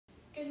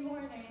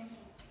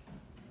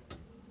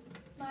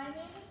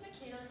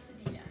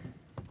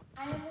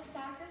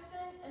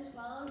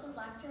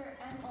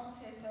and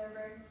altar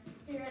server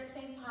here at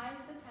St.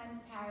 Pius X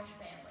Parish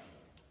Family.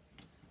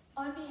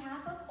 On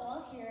behalf of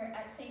all here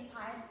at St.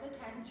 Pius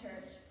X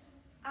Church,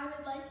 I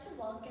would like to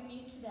welcome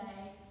you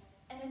today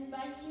and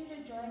invite you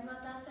to join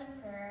with us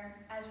in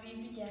prayer as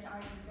we begin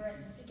our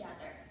Eucharist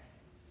together.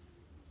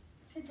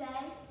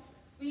 Today,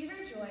 we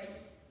rejoice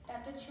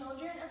that the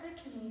children of the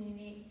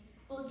community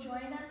will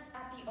join us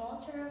at the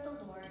altar of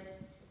the Lord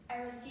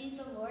and receive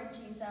the Lord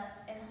Jesus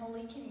in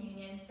Holy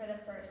Communion for the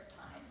first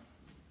time.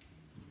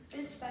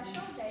 This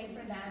special day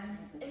for them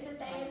is a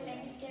day of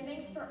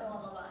thanksgiving for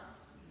all of us.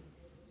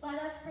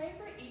 Let us pray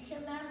for each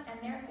of them and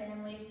their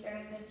families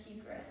during this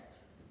Eucharist.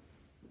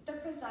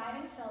 The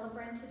presiding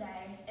celebrant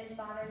today is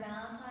Father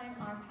Valentine,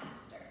 our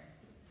pastor.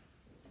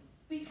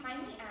 We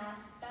kindly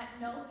ask that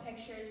no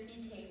pictures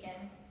be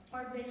taken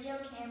or video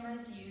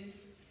cameras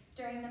used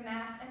during the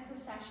Mass and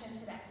procession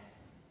today.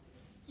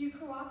 Your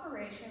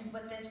cooperation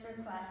with this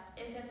request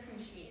is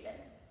appreciated.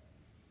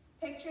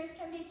 Pictures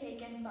can be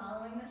taken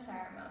following the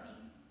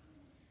ceremony.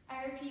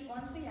 I repeat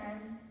once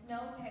again,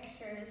 no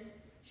pictures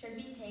should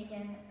be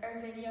taken or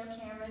video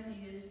cameras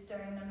used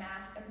during the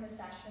Mass and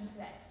procession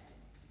today.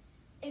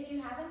 If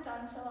you haven't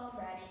done so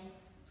already,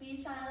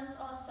 please silence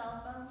all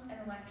cell phones and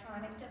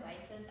electronic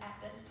devices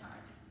at this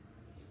time.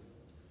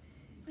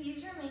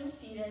 Please remain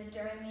seated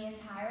during the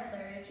entire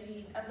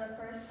liturgy of the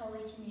First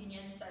Holy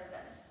Communion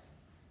service.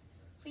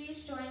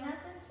 Please join us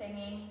in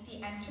singing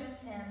the entrance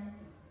hymn,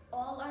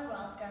 All Are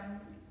Welcome,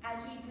 as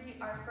we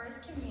greet our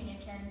first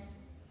communicants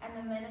and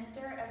the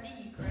minister of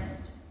the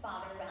Eucharist,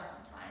 Father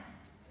Valentine.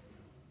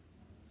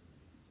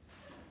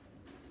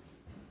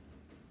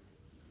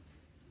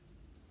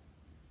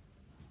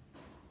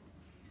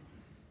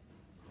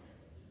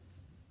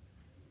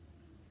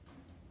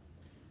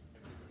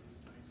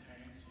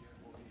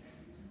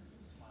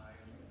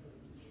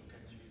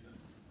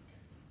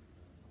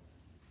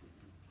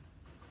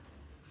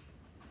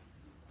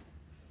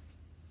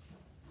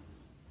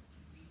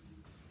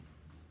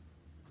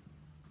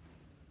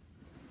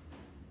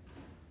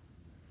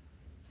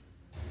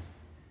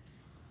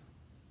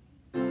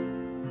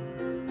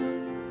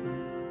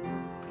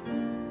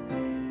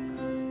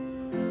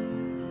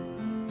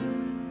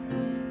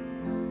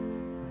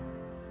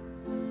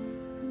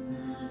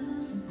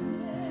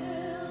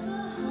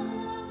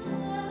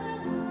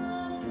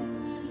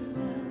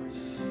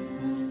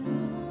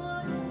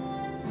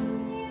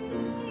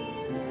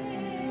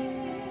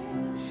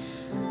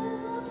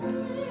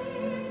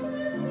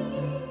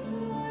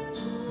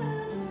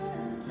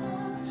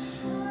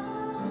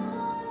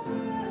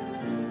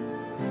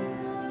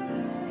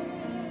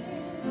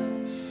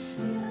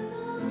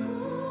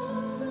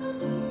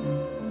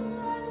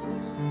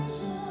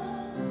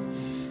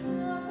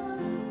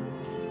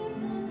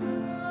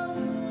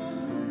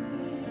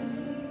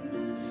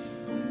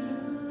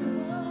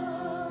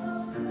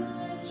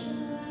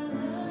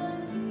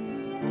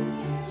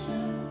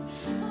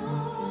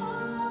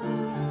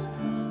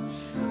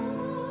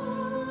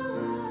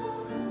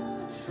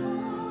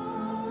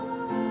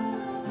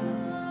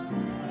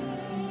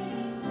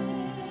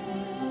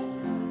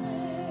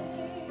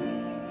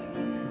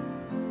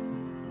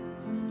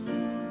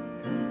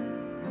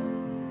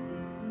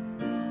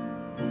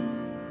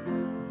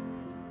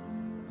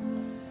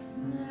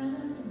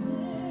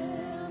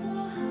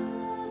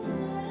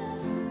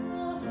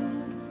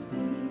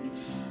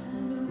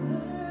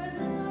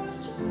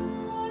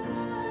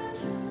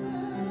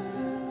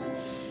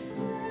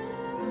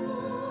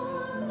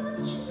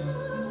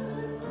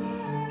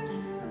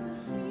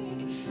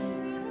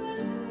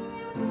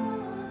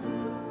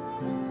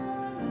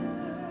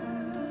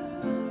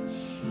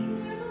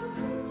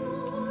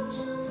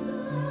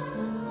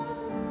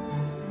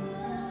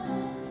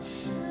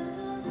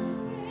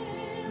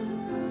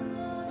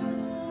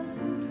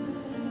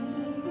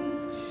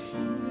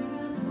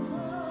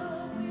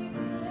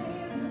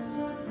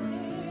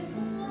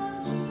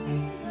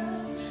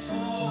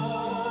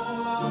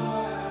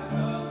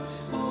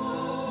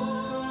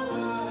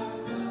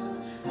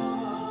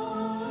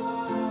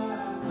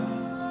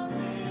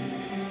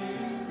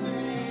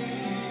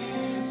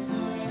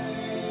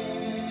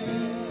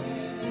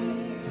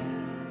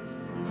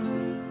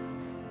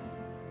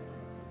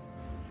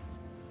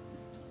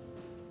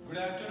 Good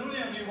afternoon,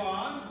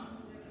 everyone.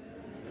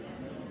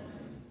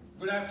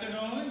 Good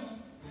afternoon.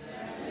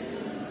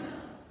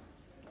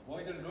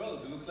 Boys and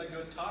girls, it looks like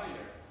you're tired.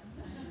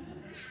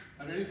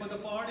 Are you ready for the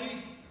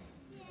party?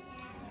 Yes.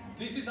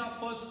 This is our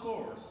first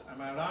course, am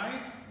I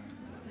right?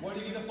 What do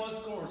you get the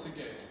first course you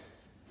get?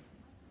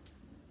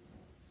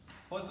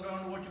 First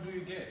round, what do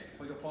you get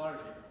for your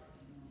party?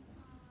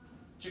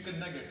 Chicken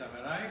nuggets, am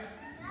I right?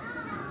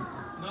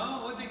 No.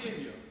 No? What they give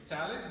you?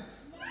 Salad?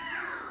 No.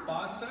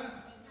 Pasta?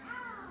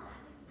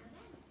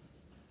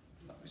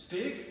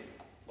 Steak?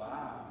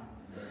 Wow.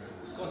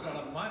 This costs a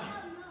lot of money.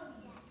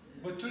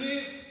 But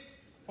today,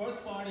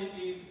 first party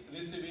is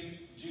receiving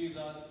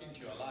Jesus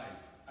into your life.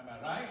 Am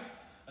I right?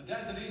 And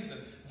that's the reason.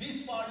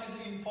 This part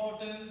is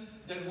important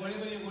that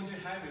wherever you're going to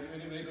have it,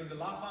 whether you're going to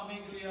La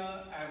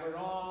Famiglia,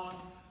 Aveyron,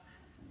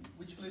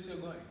 which place you're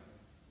going?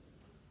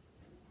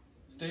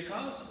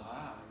 Steakhouse?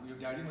 Wow, your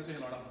daddy must have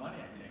a lot of money,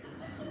 I think.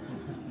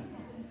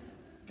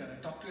 Can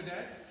I talk to your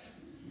dad?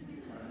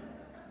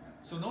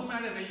 So no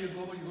matter where you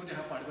go, you're going to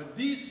have party. But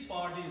this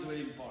party is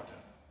very important.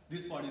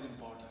 This party is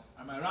important.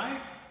 Am I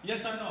right?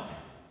 Yes or no?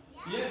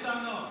 Yes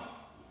or no?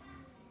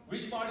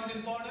 Which part is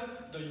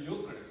important? The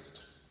Eucharist.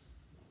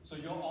 So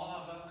you all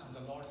are welcome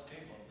to the Lord's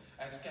table.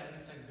 As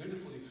Karen said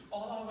beautifully,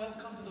 all are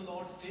welcome to the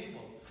Lord's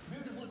table.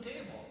 Beautiful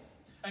table.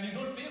 And you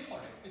don't pay for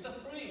it. It's a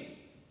free.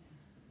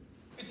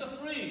 It's a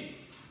free.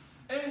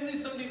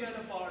 Every Sunday we have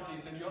the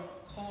parties and you're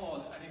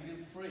called and it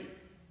is free.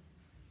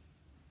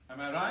 Am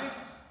I right?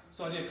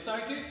 So are you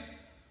excited?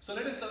 So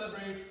let us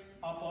celebrate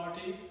our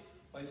party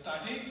by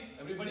starting.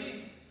 Everybody,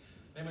 in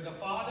the name of the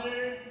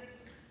Father,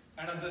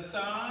 and of the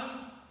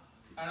Son,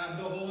 and of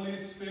the Holy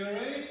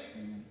Spirit.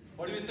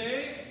 What do you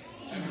say?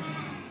 Amen.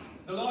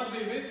 The Lord be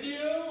with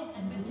you.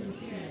 And with your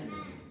spirit.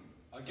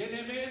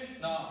 Again, amen.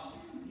 Now,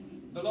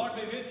 the Lord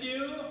be with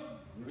you,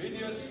 with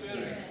your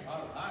spirit.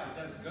 All right,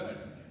 that's good.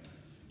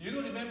 You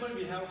know, remember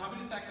we have, how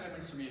many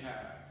sacraments we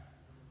have?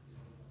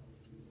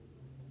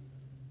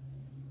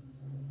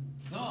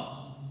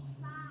 No.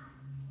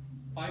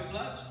 5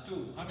 plus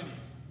 2. How many?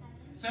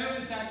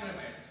 7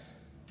 sacraments.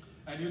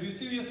 And you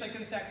receive your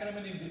second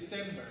sacrament in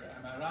December.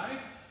 Am I right?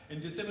 In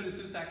December, you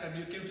receive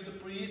sacrament. You came to the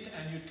priest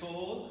and you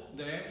told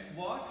them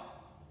what?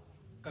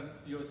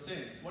 Your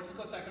sins. What is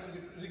called sacrament?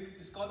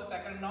 It's called the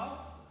sacrament of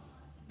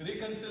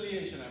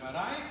reconciliation. Am I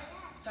right?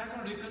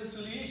 Sacrament of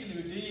reconciliation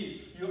you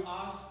did. You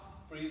ask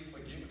priest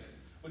forgiveness.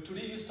 But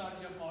today you start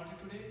your party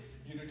today.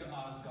 You need to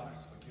ask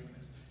God's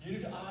forgiveness. You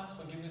need to ask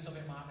forgiveness of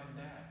your mom and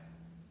dad.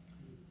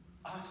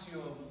 Ask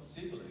your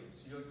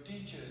siblings, your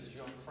teachers,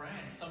 your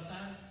friends.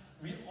 Sometimes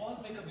we all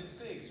make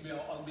mistakes. We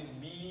are all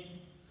being mean.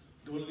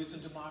 Don't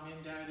listen to mommy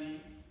and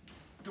daddy.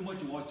 Too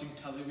much watching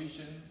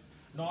television.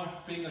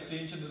 Not paying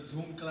attention to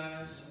Zoom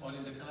class or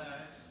in the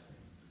class.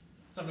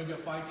 Some maybe are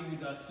fighting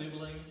with our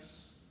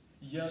siblings,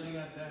 yelling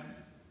at them.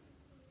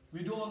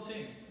 We do all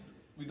things.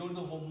 We don't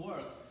do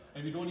homework.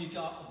 And we don't eat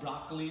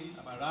broccoli.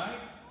 Am I right?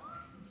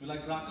 You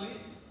like broccoli?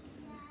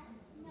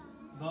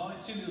 No,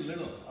 it's still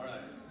little. All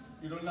right.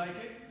 You don't like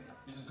it?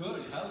 It's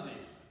good, healthy.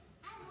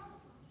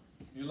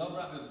 You love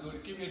broccoli, it's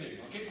good. Keep eating,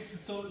 okay?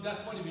 So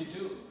that's what we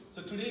do.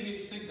 So today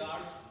we seek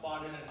God's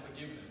pardon and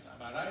forgiveness.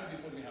 Am I right?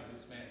 Before we have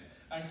this mass.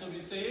 And so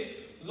we say,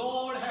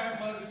 Lord have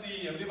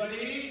mercy.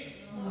 Everybody?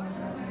 Lord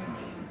have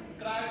mercy.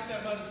 Christ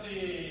have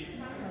mercy.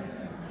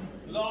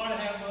 Lord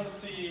have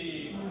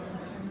mercy.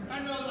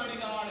 And Almighty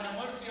God have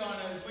mercy on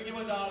us. Forgive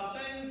us our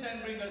sins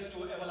and bring us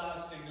to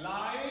everlasting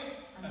life.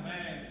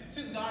 Amen.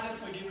 Since God has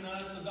forgiven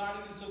us, so God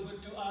is so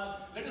good to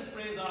us, let us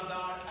praise our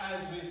God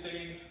as we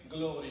sing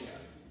Gloria.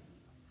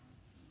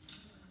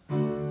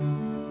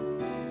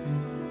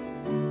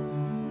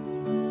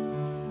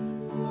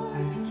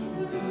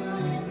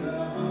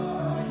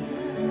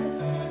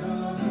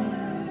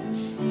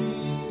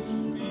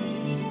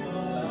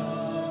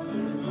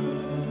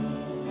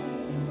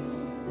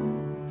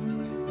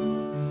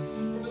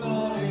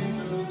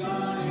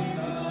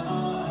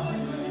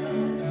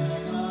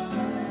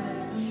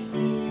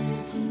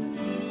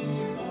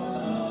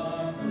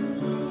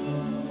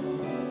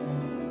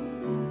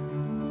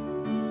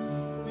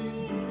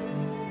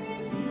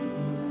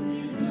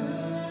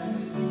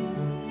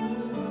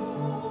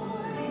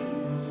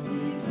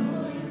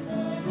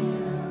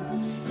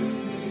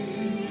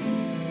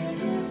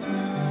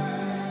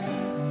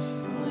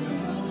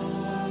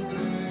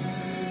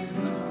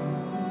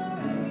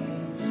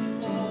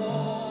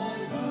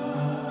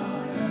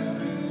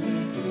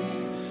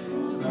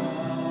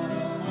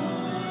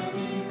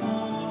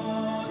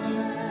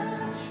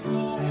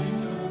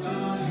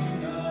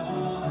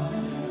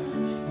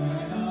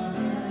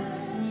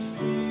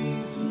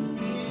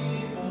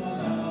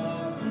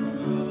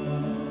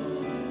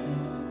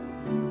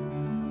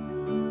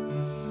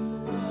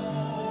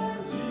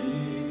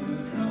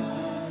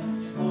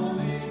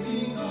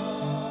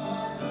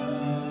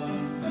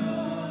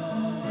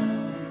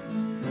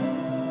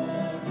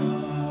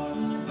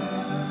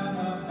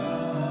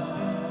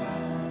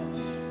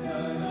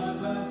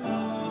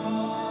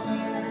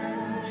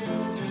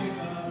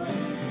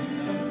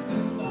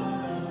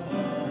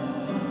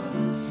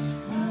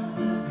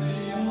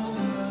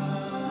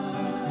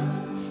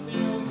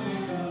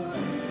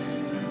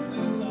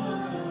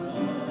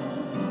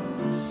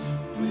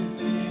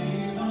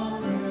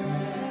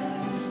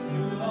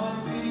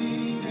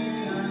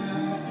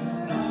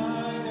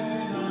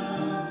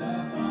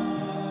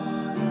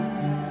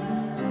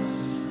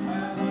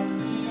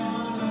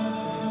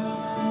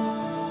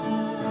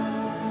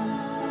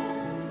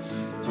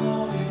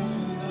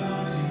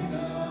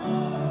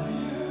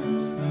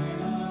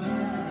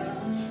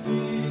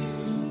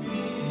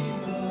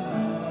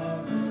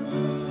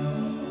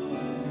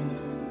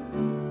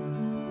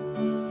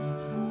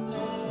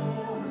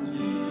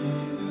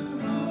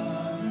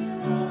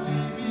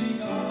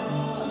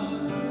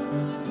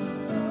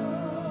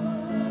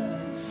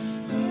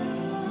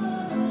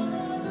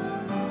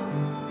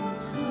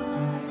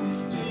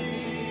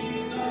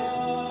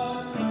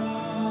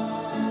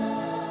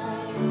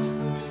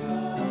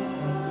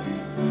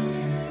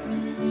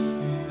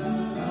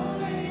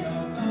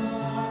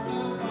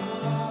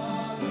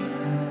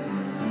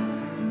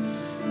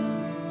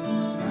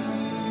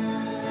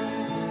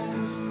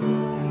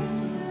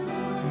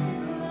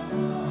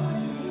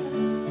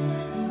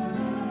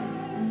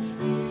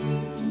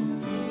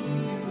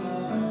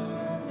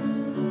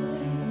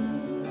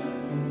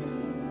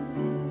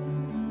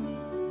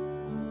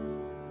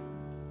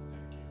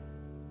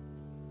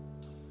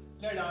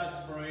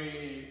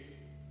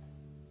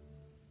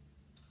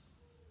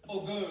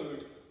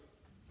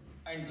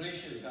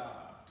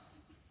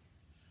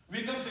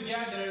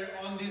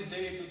 this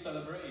day to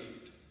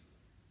celebrate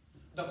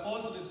the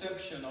false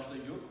reception of the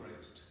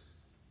Eucharist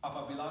of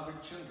our beloved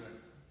children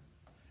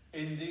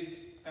in this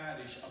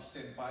parish of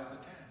St. Pius X.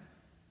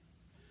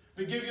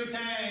 We give you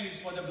thanks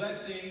for the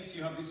blessings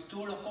you have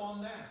bestowed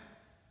upon them.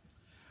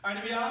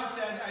 And we ask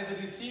that as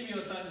they receive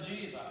your Son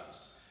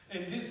Jesus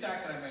in this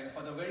sacrament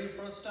for the very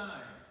first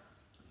time,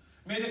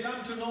 may they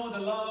come to know the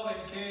love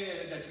and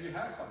care that you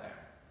have for them.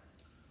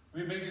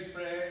 We make this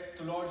prayer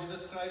to Lord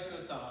Jesus Christ,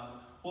 your Son,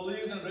 who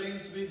lives and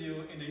reigns with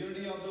you in the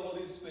unity of the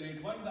Holy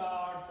Spirit, one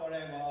God,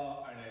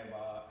 forever and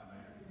ever.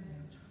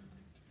 Amen.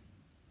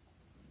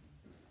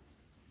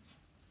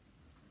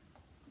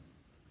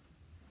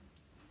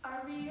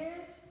 Our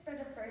readers for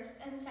the first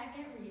and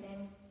second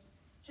reading,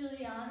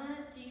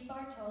 Juliana D.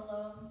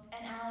 Bartolo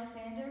and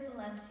Alexander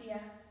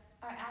Valencia,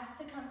 are asked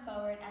to come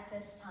forward at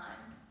this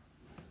time.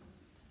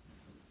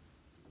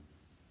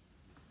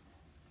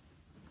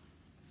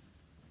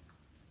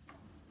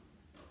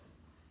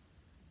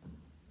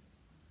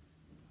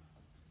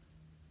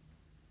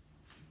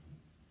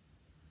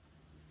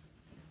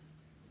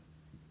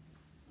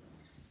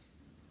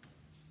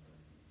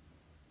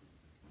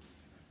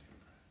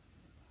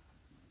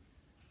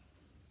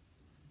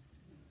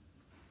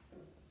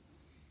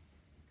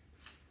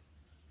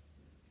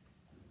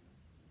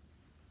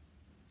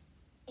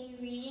 A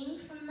reading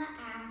from the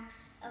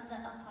Acts of the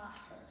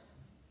Apostles.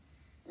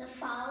 The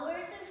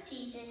followers of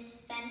Jesus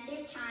spent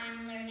their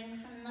time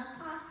learning from the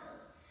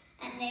apostles,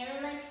 and they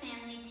were like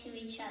family to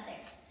each other.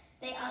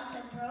 They also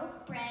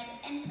broke bread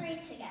and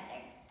prayed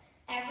together.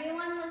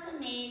 Everyone was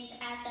amazed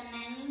at the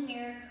many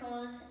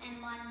miracles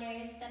and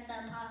wonders that the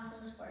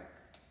apostles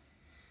worked.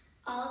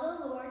 All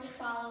the Lord's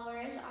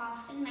followers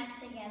often met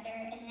together,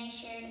 and they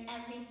shared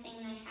everything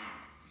they had.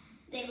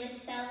 They would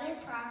sell their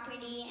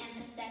property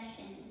and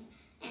possessions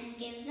and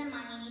give the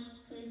money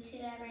to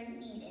whoever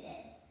needed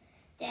it.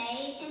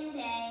 Day and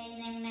day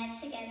they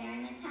met together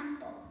in the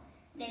temple.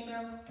 They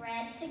broke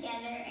bread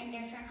together in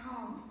different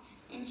homes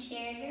and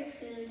shared their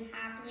food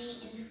happily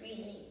and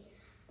freely.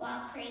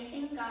 While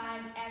praising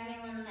God,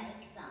 everyone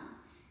liked them.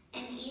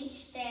 And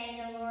each day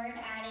the Lord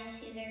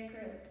added to their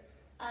group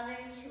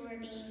others who were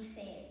being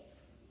saved.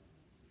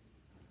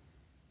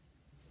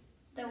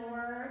 The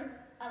word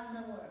of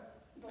the Lord.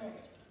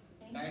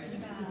 Thanks be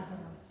to God.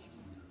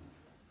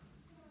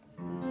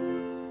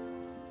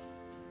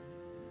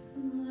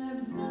 My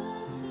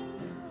blessed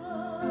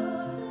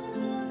cup is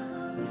a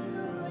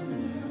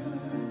communion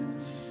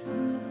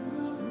with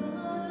the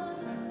blood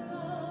of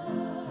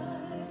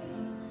Christ.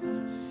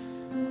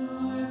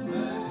 My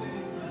blessed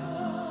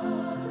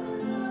cup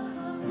is a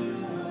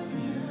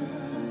communion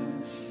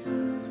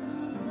with the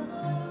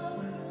blood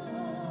of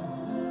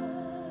Christ.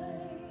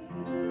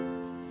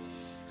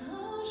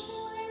 How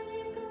shall I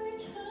make a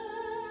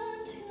return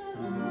to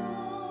the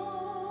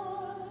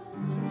Lord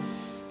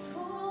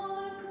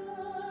for the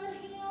good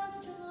He has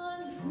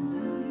done for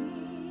me?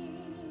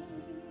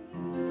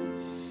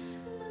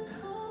 The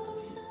cup of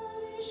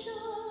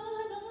salvation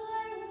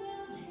I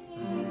will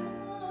take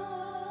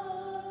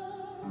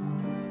up,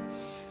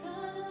 and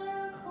I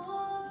will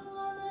call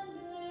upon the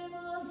name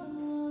of the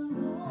Lord.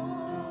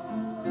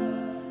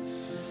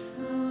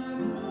 Our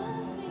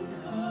blessed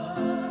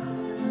cup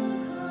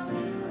is a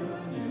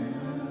communion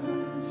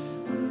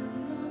with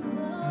the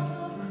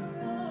love of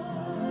Christ.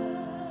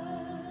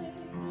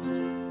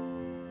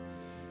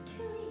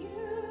 To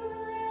you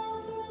I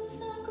offer a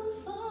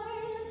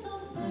sacrifice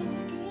of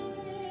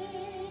thanksgiving,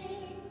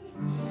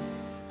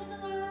 and I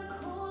will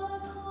call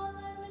upon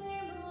the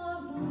name of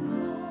the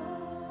Lord.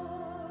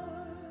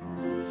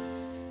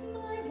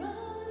 My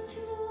vows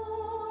to the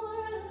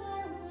Lord I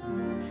will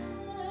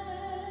pay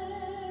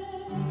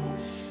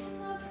in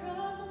the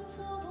presence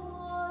of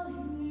all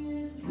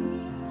His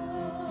people.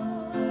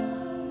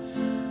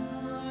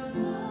 Our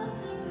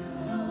blessed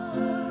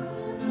cup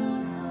is a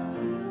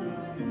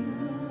communion with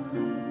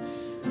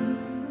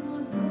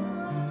the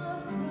blood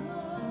of Christ.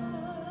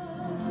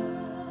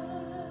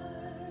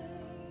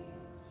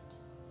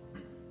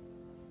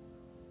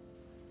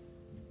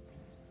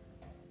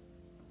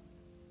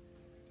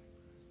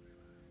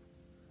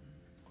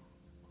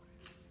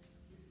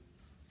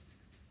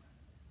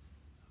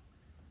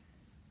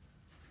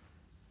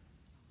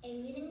 A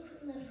reading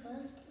from the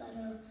first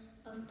letter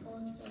of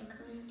Paul to the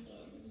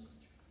Corinthians.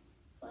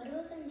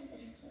 Brothers and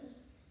sisters,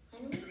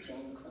 when we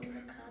drink from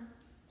the cup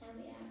that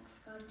we ask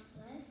God to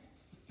bless,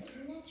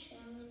 isn't that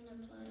sharing in the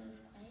blood of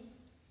Christ?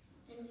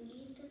 When we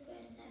eat the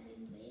bread that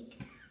we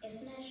break,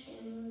 isn't that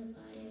sharing in the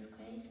body of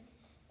Christ?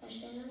 By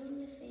sharing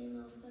in the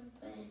same loaf of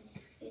bread,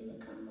 we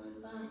become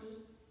one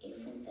body,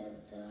 even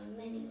though there are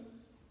many.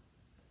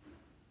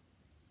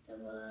 The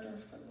word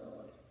of the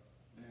Lord.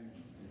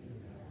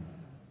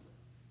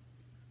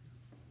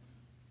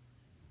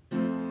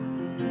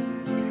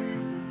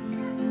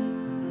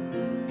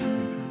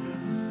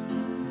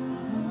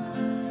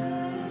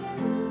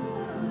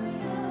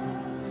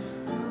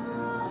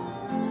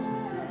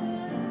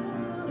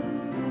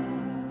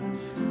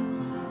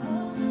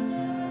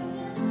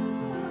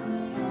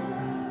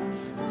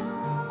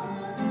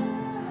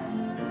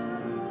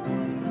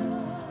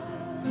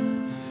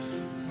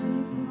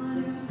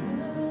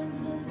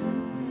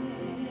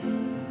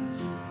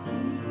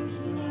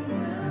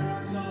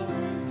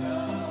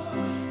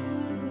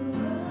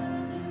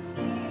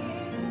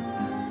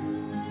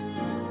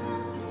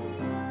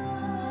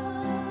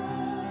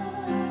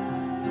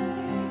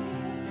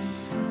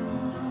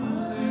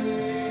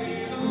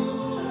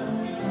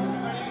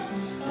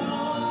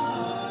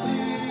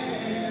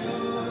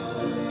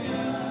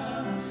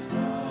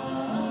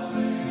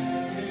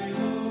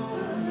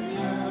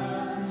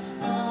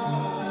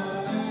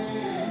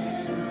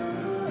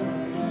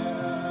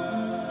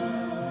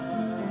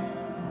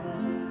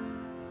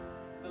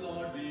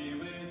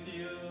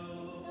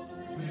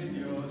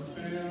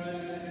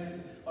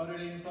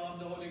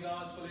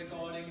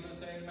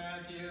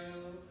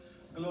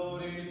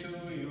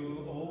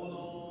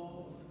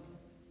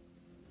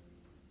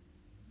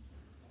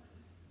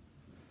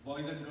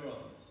 boys and girls,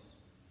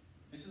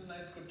 this is a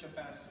nice scripture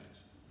passage.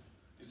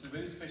 It's a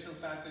very special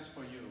passage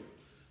for you.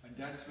 And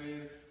that's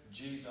where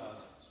Jesus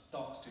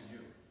talks to you.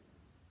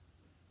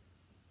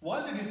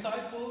 While the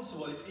disciples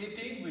were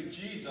eating with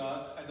Jesus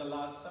at the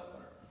Last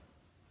Supper,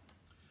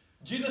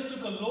 Jesus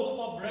took a loaf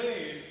of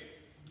bread,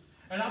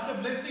 and after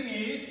blessing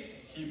it,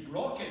 he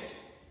broke it,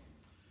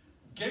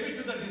 gave it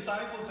to the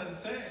disciples and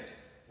said,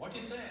 what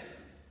he said?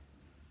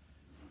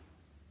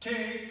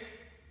 Take,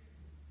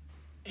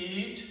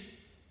 eat,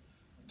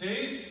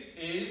 this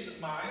is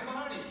my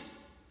body.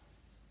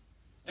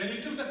 Then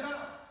he took the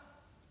cup.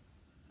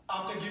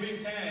 After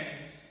giving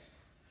thanks,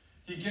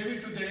 he gave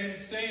it to them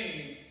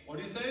saying, what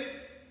did he say?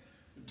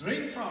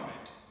 Drink from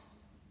it,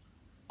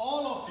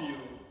 all of you,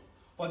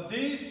 for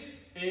this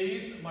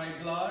is my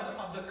blood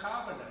of the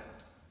covenant,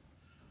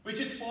 which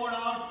is poured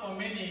out for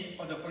many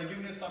for the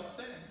forgiveness of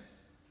sins.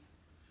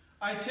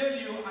 I tell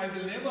you, I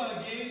will never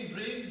again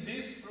drink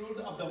this fruit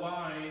of the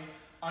vine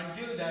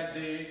until that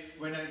day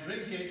when I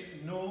drink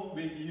it new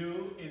with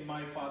you in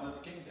my Father's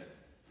kingdom.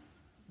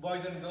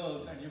 Boys and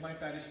girls, and you, my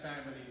parish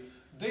family,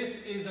 this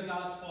is the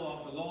gospel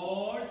of the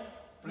Lord.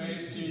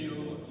 Praise to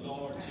you,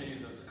 Lord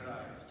Jesus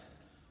Christ.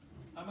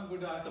 I'm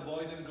going to ask the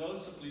boys and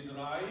girls to please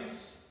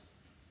rise.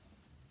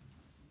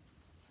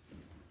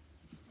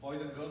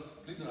 Boys and girls,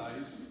 please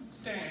rise.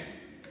 Stand.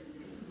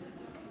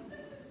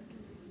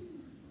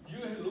 You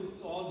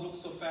all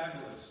look so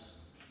fabulous.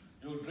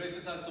 Your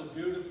dresses are so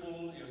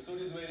beautiful. Your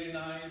suit is very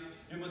nice.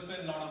 You must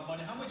spend a lot of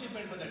money. How much you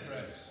paid for that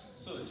dress?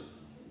 Suit.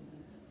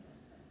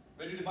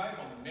 Where did you buy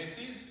from?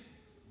 Macy's?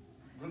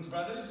 Brooks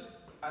Brothers?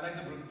 I like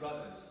the Brooks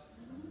Brothers.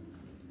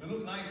 You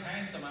look nice,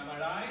 handsome, am I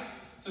right?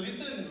 So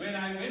listen, when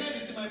I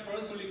received my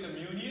first Holy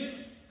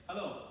Communion,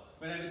 hello,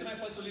 when I received my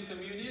first Holy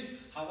Communion,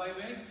 how I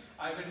went?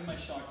 I went in my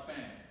short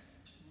pants.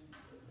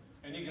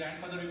 Any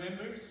grandfather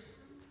remembers?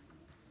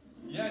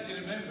 Yes, he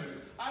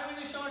remembers. I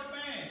went in short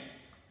pants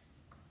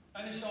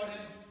and a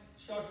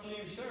short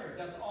sleeve shirt.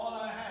 That's all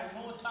I had.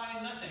 No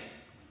tie, nothing.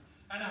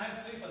 And I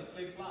had slippers,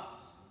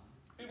 flip-flops.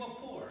 We were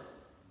poor.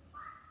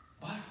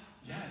 But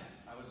yes,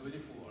 I was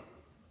very poor.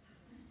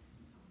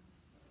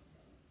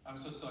 I'm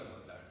so sorry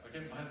about that.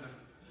 Okay,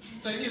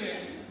 so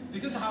anyway,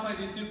 this is how I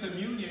received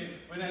communion.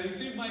 When I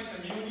received my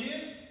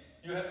communion,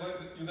 you guys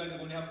are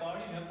going to have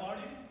party? You have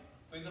party?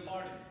 Where's the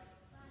party?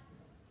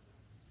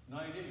 No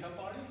idea? You have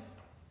party?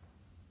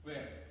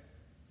 Where?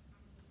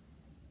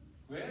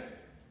 Where?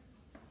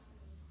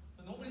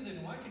 Nobody's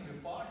inviting you to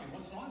party.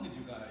 What's wrong with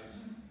you guys?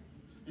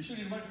 You should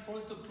invite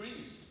first the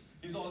priest.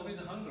 He's always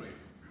hungry.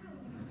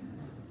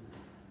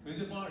 Where's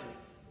your party?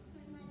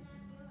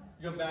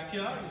 Your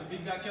backyard? Is a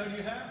big backyard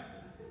you have?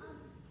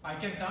 I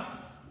can come?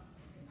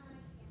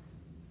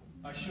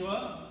 Are you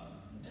sure?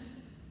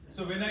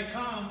 So when I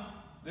come,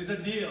 there's a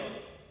deal.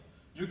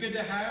 You get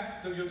the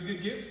half, you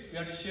get gifts, you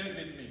have to share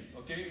with me.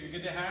 Okay? You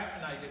get the half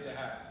and I get the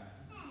half.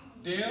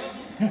 Deal?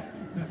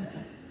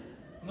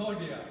 No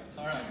deal.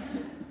 Alright.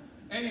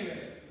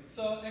 Anyway,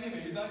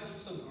 you guys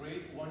look so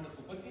great,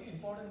 wonderful. But the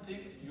important thing,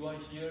 you are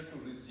here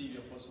to receive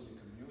your first Holy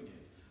Communion.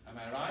 Am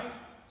I right?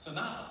 So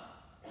now,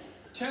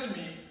 tell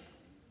me,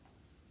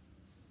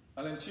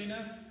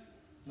 Valentina,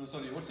 no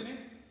sorry, what's your name?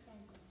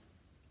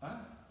 Huh?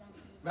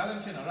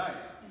 Valentina, right.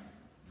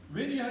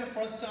 When you had the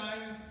first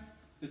time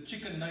the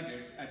chicken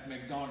nuggets at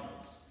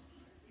McDonald's,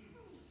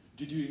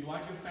 did you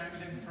invite your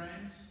family and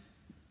friends?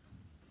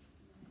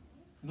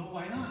 No,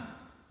 why not?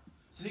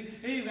 So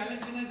think, hey,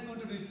 Valentina is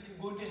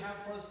going to have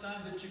first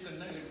time the chicken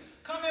nugget.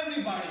 Come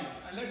everybody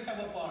and let's have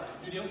a party.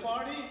 Did you have a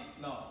party?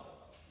 No.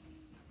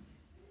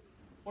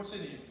 What's your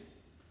name?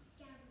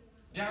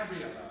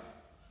 Gabriella.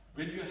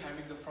 When you're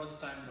having the first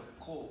time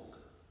the Coke,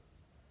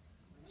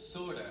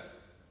 soda,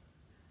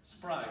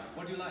 Sprite,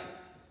 what do you like?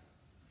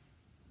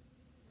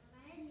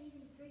 I didn't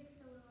even drink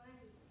soda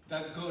already.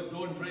 That's good.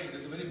 Don't drink.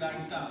 That's very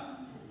bad stuff.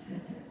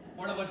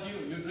 What about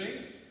you? You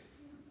drink?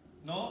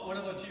 No? What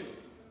about you?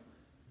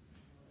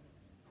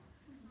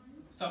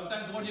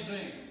 Sometimes what do you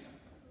drink?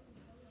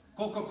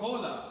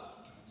 Coca-Cola.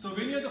 So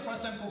when you had the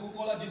first time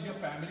Coca-Cola, did your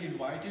family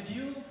invited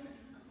you?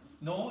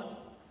 No?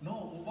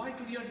 No. Why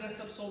today you're dressed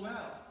up so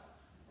well?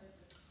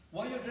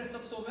 Why you're dressed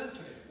up so well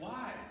today?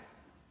 Why?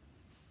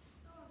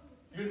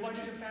 You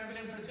invited your family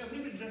and friends.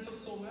 Everybody dressed up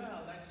so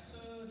well. Nice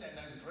suit and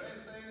nice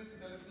dresses.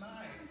 They look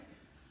nice.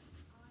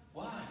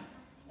 Why?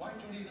 Why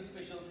today is a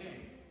special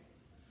thing?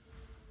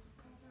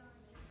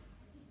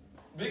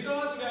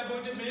 Because we are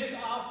going to make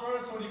our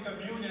first Holy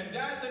Communion.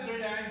 That's a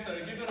great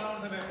answer. Give a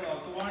round of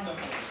applause.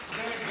 Wonderful.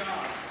 Great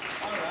job.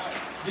 Alright.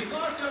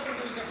 Because you are going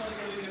to make our first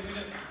Holy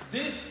Communion,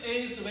 this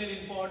is very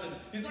important.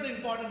 It's not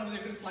important if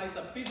you're going to slice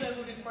a pizza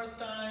you're going to first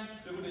time,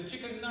 you're going to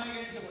chicken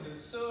nuggets, you're going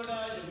to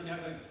soda, you're going to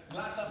have a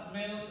glass of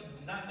milk,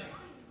 nothing.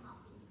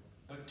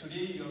 But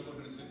today you're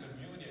going to receive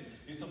communion.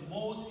 It's the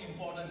most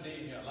important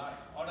day in your life.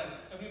 Alright,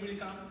 everybody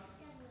come?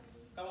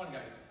 Come on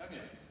guys, come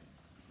here.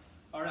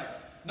 Alright,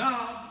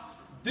 now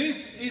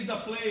this is the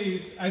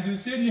place, as you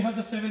said, you have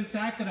the seventh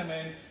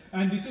sacrament,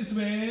 and this is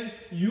where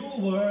you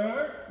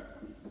were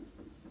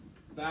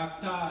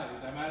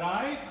baptized. Am I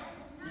right?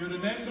 You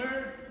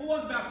remember? Who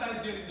was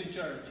baptized here in the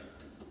church?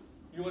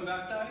 You were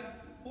baptized?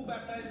 Who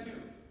baptized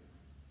you?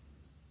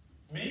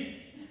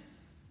 Me?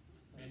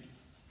 Me too.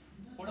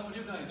 What about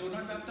you guys? You were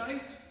not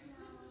baptized?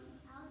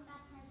 I was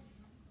baptized.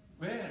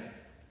 Where?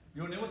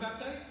 You were never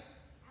baptized?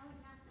 I was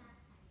not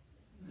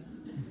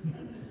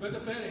baptized. With the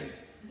parents.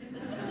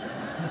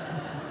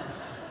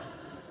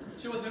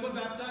 She was never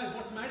baptized.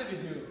 What's the matter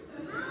with you? I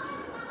was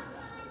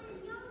baptized in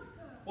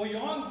Yonkers. Oh,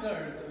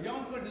 Yonkers.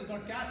 Yonkers is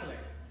not Catholic.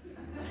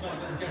 No,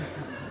 just kidding.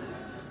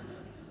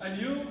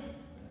 And you?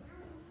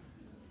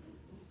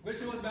 Where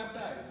she was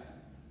baptized?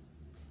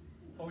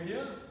 Over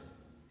here?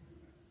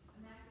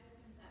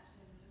 Immaculate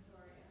Conception,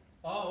 Astoria.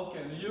 Oh,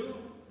 okay. And you?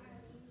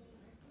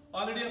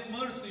 Already of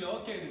Mercy.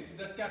 Okay,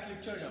 that's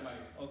Catholic Church, am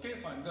I?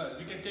 Okay, fine, good.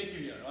 We can take you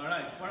here. All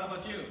right. What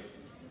about you?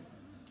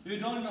 You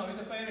don't know. It's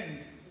the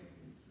parents.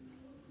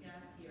 Yes,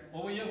 here.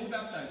 Over here, who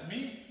baptized?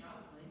 Me?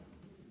 Probably.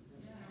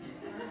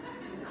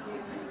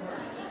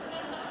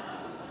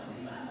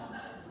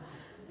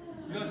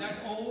 You're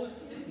that old?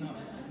 No.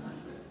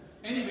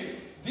 Anyway,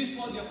 this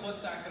was your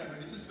first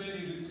sacrament. This is where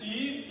you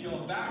receive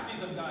your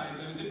baptism, guys.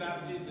 You receive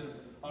baptism.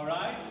 All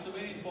right? It's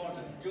very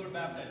important. You were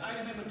baptized. I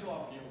remember two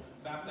of you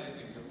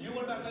baptizing you. You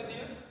were baptized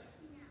here?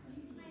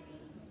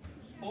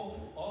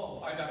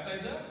 Oh, I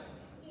baptized her?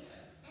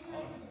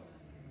 Oh.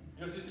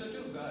 Your sister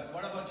too? Good.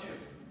 What about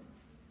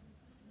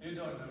you? You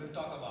don't. We'll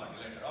talk about it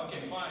later.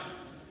 Okay, fine.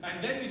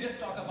 And then we just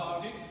talk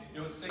about it.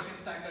 Your second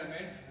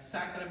sacrament,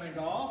 sacrament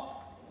of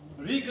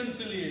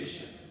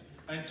reconciliation.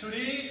 And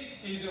today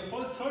is your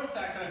third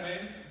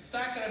sacrament,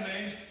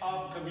 sacrament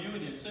of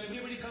communion. So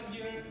everybody come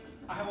here.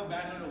 I have a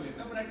banner over here.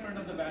 Come right in front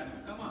of the banner.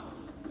 Come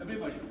on,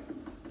 everybody.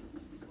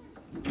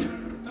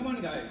 Come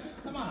on, guys.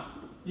 Come on.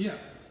 Yeah.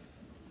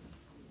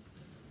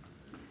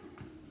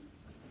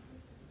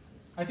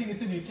 I think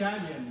it's in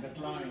Italian, that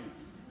line.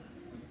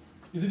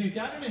 Is it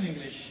Italian and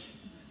English?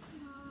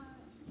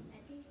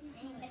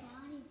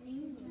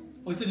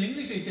 Oh, it's in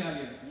English or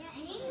Italian?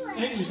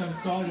 English, I'm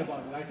sorry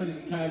about it. I thought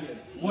it's Italian.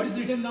 What is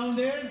written down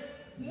there?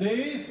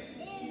 This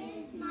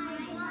is my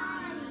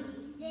body.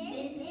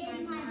 This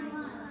is my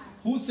blood.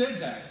 Who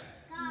said that?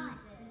 God.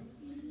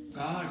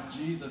 God,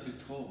 Jesus,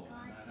 it told.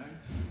 Right?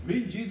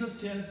 When Jesus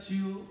tells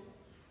you,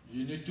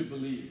 you need to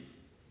believe.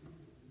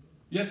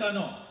 Yes or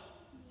no?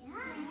 Yes.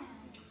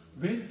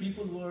 When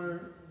people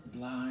were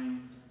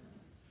blind,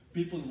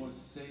 people were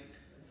sick,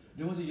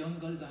 there was a young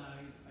girl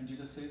died, and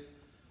Jesus says,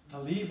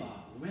 Taliba,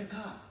 wake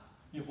up.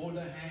 You hold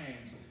her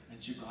hands,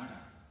 and she got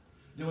up.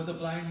 There was a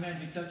blind man,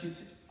 he touched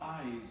his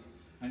eyes,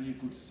 and he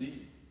could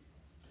see.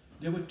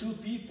 There were 2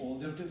 people,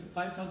 there were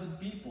 5,000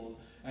 people,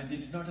 and they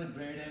did not have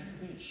bread and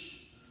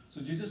fish.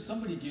 So Jesus,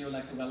 somebody gave,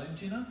 like a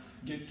Valentina,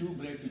 gave 2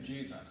 bread to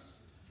Jesus,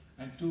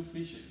 and 2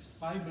 fishes,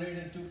 5 bread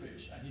and 2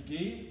 fish. And he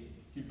gave,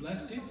 he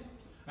blessed it.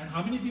 And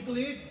how many people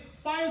ate?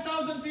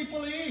 5,000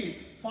 people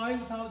ate.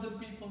 5,000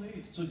 people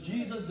ate. So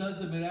Jesus does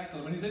the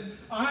miracle. When he says,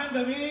 I am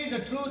the way, the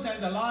truth,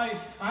 and the life.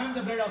 I am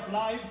the bread of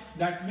life.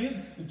 That means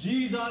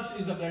Jesus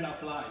is the bread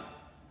of life.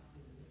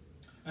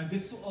 And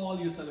this is all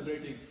you're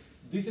celebrating.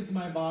 This is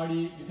my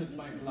body. This is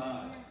my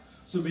blood.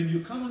 So when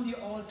you come on the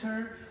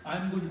altar,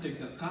 I'm going to take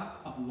the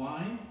cup of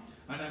wine.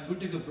 And I'm going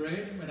to take the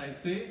bread. When I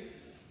say,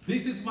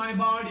 this is my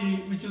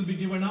body, which will be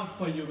given up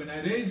for you. When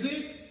I raise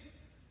it,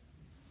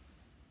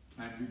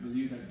 and we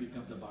believe that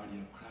becomes the body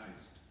of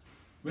Christ.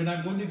 When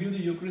I'm going to give the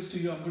Eucharist to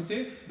you, I'm going to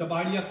say, the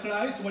body of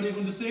Christ. What are you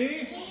going to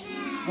say?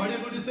 Amen. What are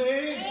you going to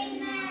say?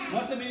 Amen.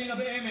 What's the meaning of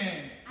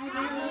amen?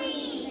 I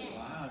believe.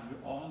 Wow, you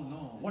all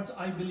know. What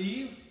I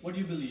believe? What do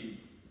you believe?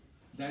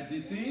 That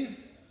this is?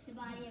 The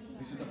body of Christ.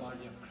 This is the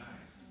body of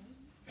Christ.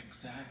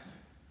 Exactly.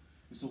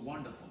 It's so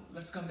wonderful.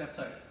 Let's come that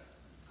side.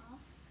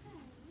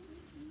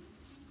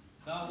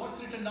 Now, what's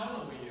written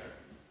down over here?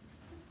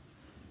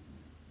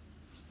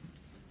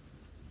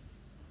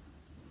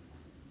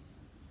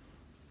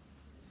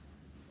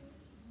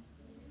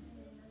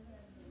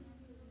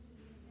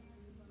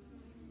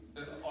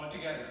 All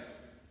together.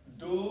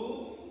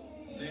 Do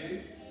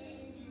this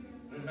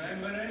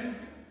remembrance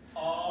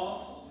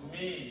of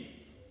me.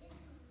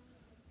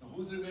 Now,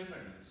 whose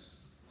remembrance?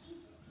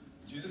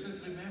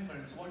 Jesus'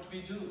 remembrance. What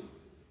we do?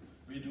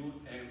 We do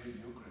every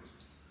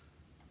Eucharist.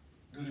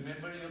 Do you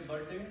remember your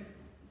birthday?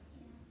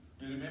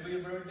 Do you remember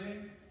your birthday?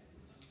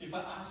 If I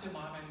ask your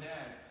mom and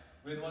dad,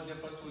 when was their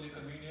first Holy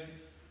Communion,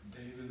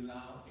 they will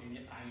not have any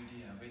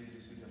idea when they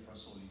received their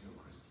first Holy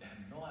Eucharist. They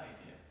have no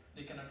idea.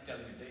 They cannot tell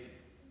the date.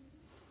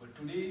 But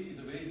today is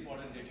a very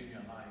important date in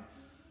your life.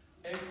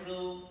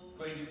 April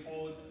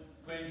 24th,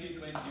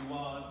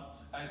 2021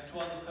 at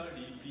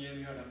 12:30 p.m.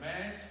 you had a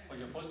Mass for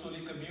your first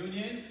Holy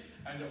Communion,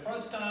 and the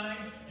first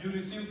time you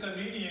receive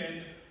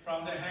communion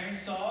from the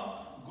hands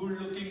of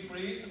good-looking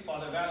priest,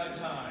 Father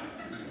Valentine.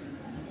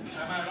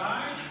 Am I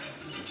right?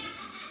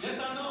 Yes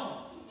or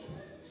no?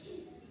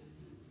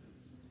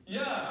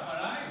 Yeah, am I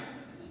right?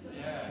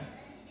 Yes.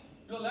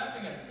 You're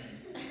laughing at me.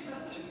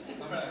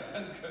 All right,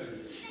 that's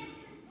good.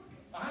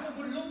 I'm a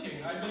good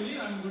looking. I believe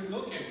I'm good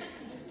looking.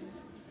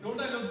 Don't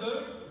I look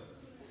good?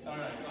 All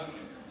right,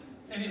 okay.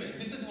 Anyway,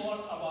 this is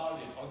what about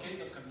it, okay?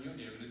 The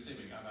communion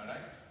receiving, am I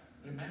right?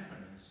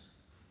 Remembrance.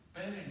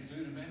 Parents, do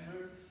you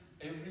remember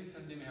every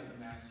Sunday we have the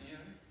Mass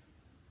here?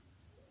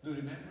 Do you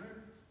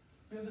remember?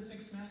 We have the 6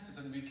 Masses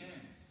on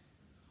weekends.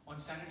 On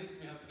Saturdays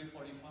we have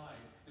 3:45.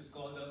 It's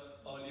called the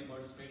early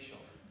bird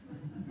special.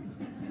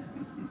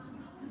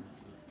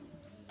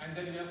 And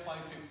then we have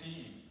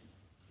 5:15.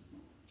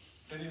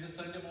 Then in the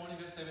Sunday morning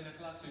we have 7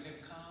 o'clock, so you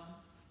can come,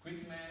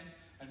 quick Mass,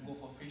 and go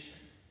for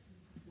fishing.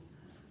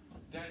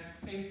 Then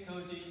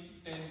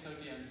 8:30,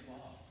 10:30, and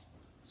 12.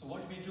 So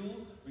what we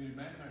do? We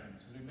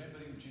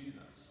remembering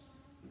Jesus.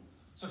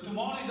 So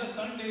tomorrow is a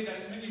Sunday,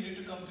 that's means you need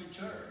to come to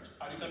church.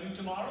 Are you coming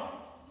tomorrow?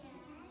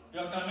 Yes. You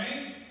are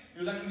coming?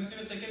 You like to receive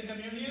a second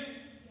communion?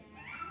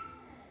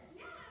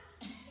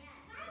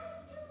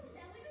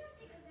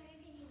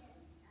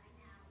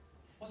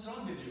 What's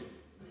wrong with you?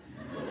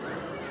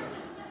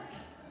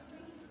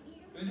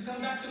 When you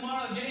come back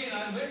tomorrow again,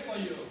 I'll wait for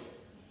you.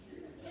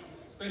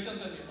 Special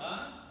communion,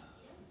 huh?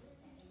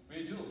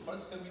 We do.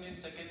 First communion,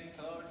 second,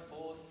 third,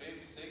 fourth,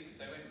 fifth, sixth,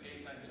 seventh,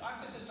 eighth, ninth.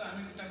 Actually, sister, how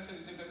many times have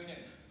you received communion?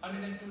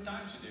 102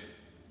 times you did.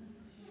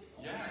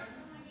 Yes.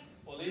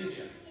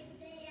 Olivia.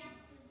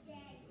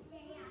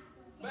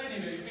 But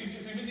anyway,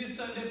 if you miss this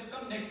Sunday,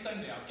 come next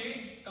Sunday,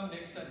 okay? Come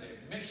next Sunday.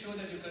 Make sure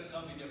that you can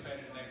come with your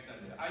parents next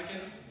Sunday.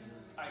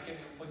 I can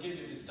forgive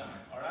you this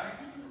time, alright?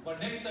 But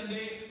next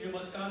Sunday, you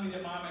must come with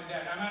your mom and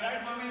dad. Am I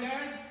right, mom and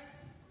dad?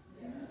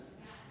 Yes.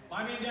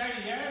 Mommy and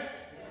daddy, yes?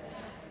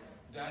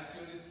 That's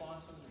your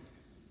responsibilities.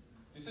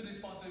 This is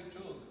responsibility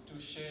too, to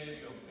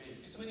share your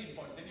faith. It's very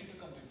important. They need to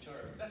come to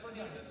church. That's what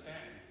they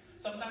understand.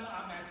 Sometimes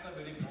our masses are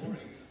very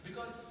boring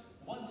because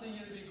once a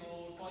year we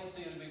go, twice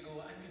a year we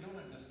go, and we don't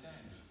understand.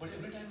 But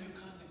every time you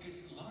come, the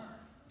kids learn.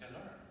 They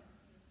learn.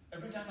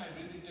 Every time I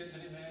bring the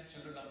 10:30 man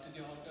children up to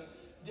the altar,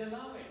 they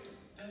love it.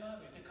 They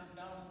love it. They come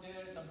down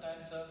there.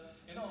 Sometimes,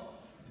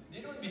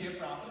 they don't behave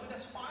properly, but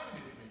that's fine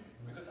with me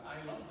because I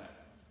love them.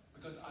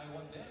 Because I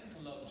want them to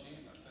love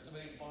Jesus. That's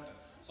very important.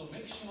 So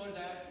make sure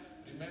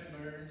that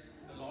remember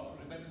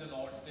the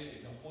Lord's Day,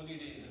 the holy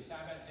day, the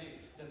Sabbath day.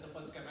 That's the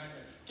first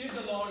commandment. Keep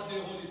the Lord's Day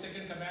holy.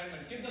 Second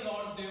commandment. Keep the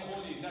Lord's Day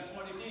holy. That's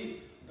what it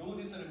is. Do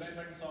this in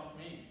remembrance of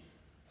me.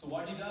 So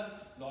what he does,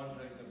 Lord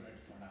breaks the bread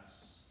for us.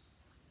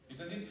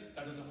 Isn't it?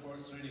 That was the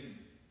first reading.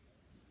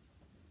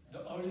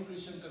 The early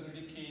Christian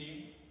community came.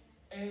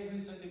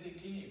 Every Sunday they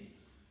came.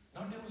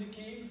 Not only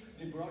came,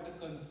 they brought the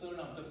concern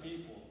of the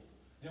people.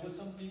 There were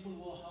some people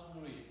who were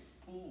hungry,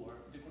 poor.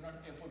 They could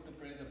not afford to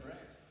pay the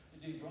bread.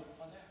 They brought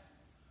for them.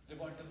 They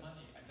brought the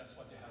money, and that's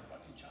what they have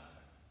brought each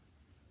other.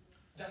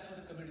 That's what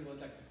the community was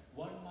like.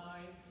 One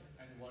mind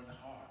and one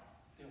heart.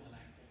 They were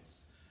like this.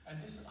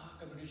 And this our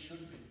community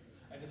should be.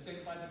 At the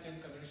same time, the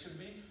 10th community should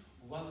be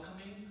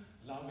welcoming,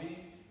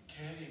 loving,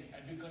 caring,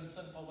 and be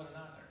concerned for one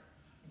another.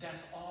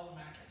 That's all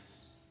matters.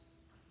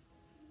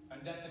 And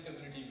that's the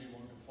community we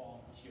want to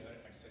form here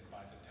at St.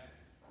 Pius X.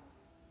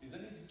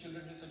 Isn't it?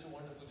 Children did such a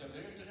wonderful job.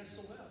 They did it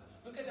so well.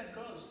 Look at that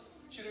girl.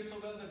 She did so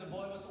well that the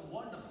boy was so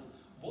wonderful.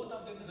 Both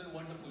of them did a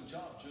wonderful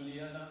job.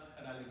 Juliana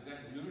and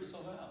Alexander, you did so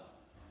well.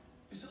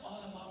 This is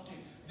all about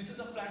it. This is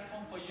a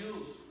platform for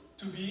you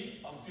to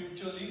be a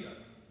future leader.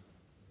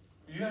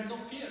 You had no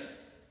fear.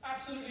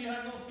 Absolutely, you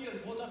had no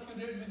fear. Both of you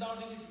did without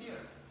any fear.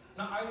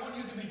 Now, I want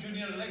you to be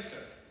junior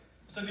elector.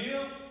 It's a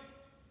deal?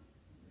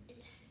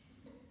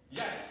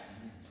 Yes.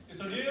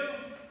 It's a deal?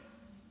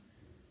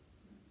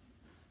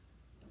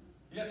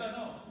 Yes or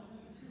no?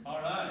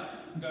 All right.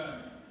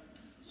 Good.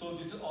 So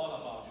this is all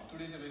about it.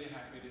 Today is a very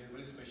happy day,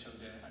 very special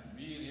day, and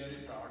we are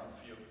really proud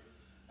of you.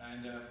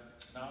 And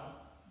now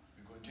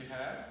we're going to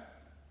have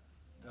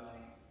the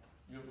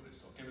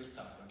Eucharist. Okay, we'll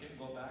start. Okay,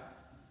 go back,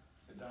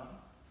 sit down.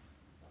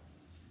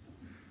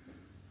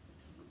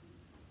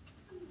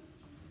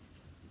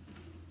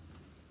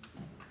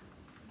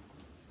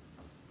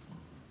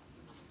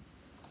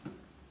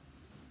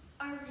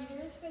 Our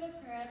readers for the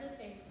Prayer of the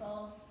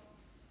Faithful,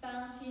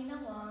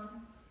 Valentina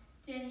Wong,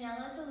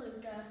 Daniela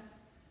DeLuca,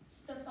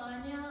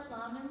 Stefania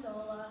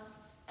Lamandola,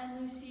 and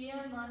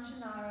Lucia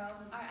Montanaro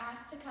are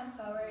asked to come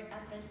forward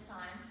at this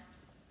time.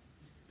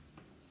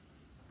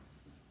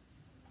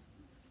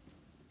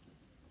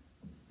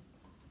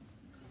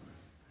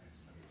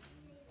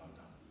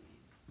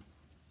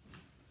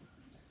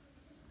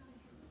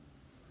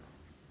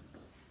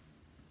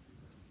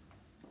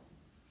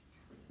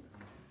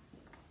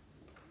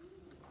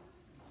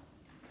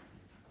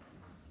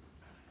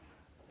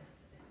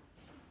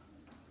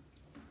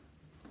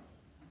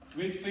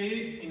 With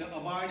faith in the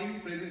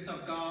abiding presence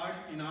of God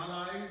in our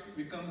lives,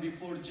 we come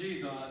before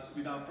Jesus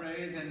with our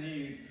prayers and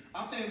needs.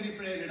 After every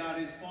prayer, let our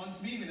response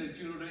be, when the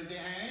children raise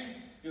their hands,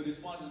 your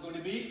response is going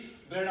to be,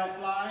 Bread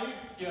of life,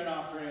 hear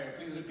our prayer.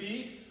 Please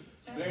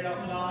repeat, Bread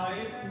of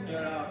life, hear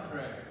our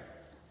prayer.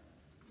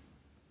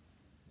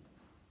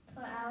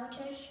 For our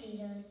church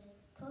leaders,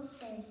 Pope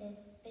Francis,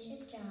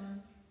 Bishop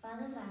John,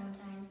 Father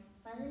Valentine,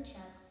 Father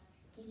Chucks,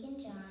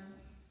 Deacon John,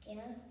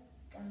 Gail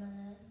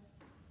Gamala,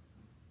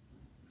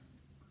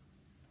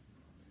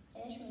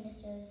 parish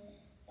ministers,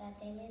 that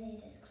they may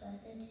lead us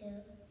closer to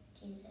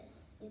Jesus.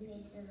 We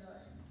praise the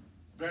Lord.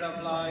 Bread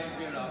of life,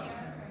 hear our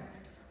prayer.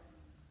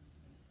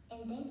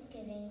 In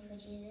thanksgiving for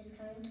Jesus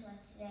coming to us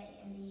today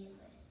in the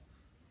Eucharist,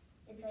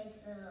 we praise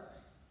the Lord.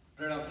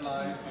 Bread of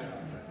life, hear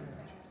our prayer.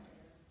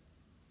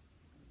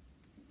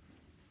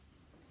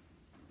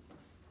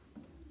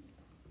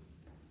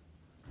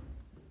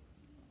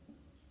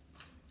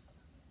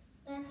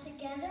 That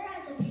together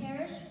as a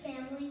parish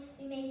family,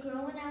 we may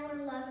grow in our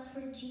love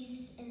for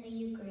Jesus in the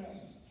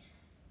Eucharist.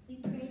 We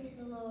pray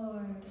to the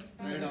Lord.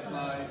 Bread of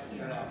life,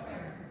 hear our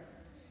prayer.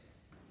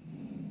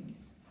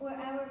 For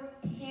our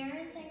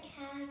parents and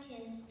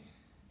catechists,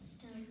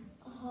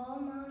 hall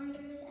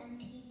monitors and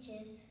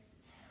teachers,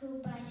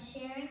 who by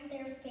sharing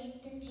their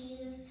faith in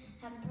Jesus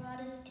have brought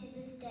us to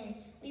this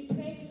day, we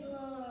pray to the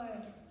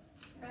Lord.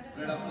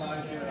 Bread of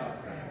life, hear our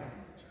prayer.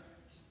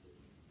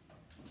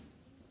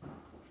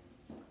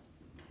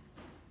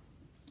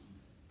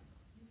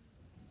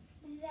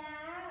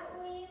 That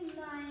we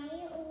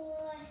might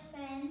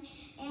listen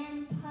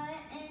and put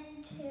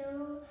into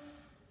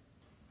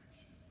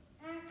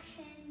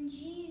action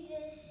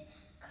Jesus'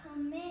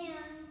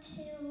 command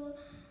to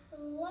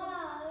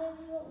love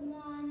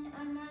one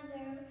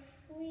another,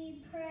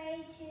 we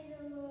pray to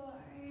the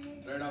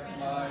Lord. Bread of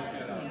life,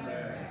 hear our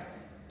prayer.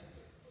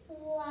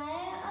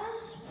 Let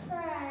us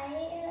pray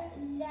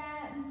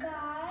that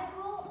God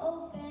will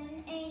open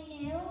a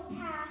new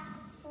path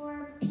for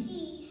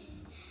peace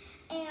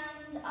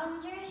and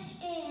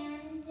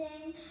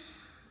understanding,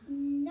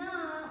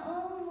 not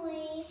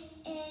only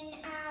in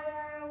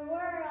our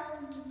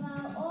world,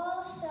 but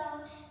also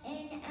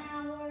in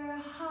our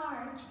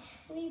hearts.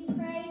 We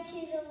pray to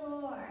the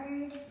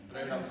Lord.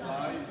 Bread of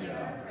life, hear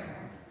our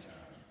prayer.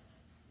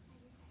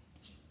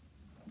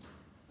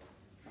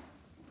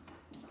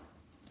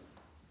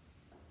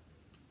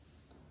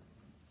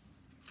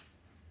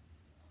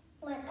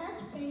 Let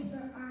us pray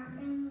for our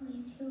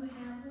families who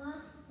have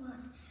lost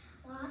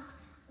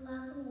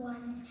loved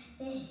ones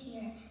this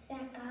year,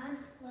 that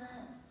God's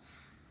love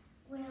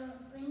will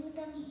bring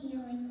them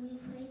healing. We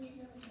pray to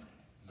the Lord.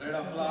 Bread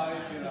of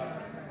life, hear our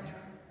prayer.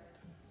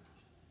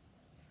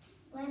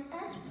 Let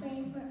us pray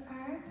for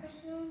our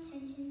personal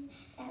intentions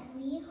that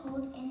we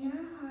hold in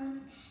our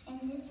hearts in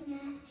this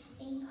Mass,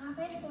 being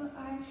offered for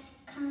our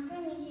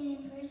confirmation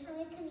and First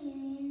Holy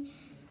Communion,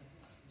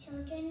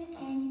 children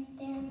and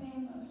their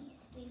families.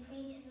 We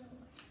pray to the Lord.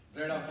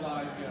 Bread of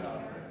life, hear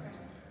our prayer.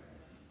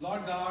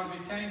 Lord God,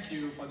 we thank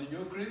you for the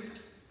Eucharist,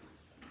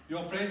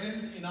 your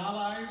presence in our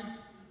lives.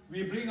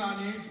 We bring our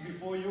needs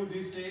before you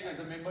this day as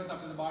the members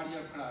of the body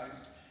of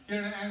Christ.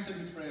 Hear and answer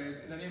these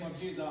prayers in the name of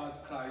Jesus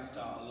Christ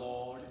our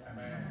Lord.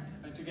 Amen.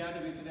 And together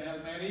we say the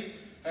Hail Mary.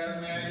 Hail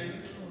Mary,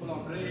 full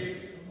of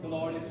grace, the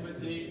Lord is with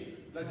thee.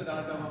 Blessed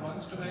art thou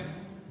amongst women.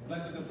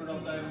 Blessed is the fruit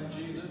of thy womb,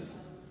 Jesus.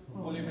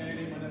 Holy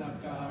Mary, Mother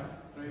of God,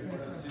 pray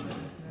for us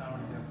sinners, now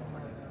and at the hour of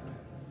our death.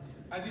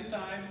 At this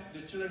time,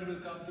 the children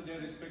will come to their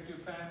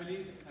respective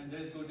families, and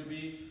there's going to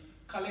be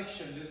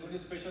collection. There's going to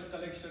be special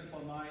collection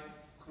for my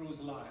cruise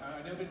line.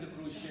 I've never been to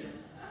cruise ship.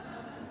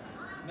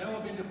 Never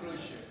been to cruise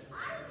ship.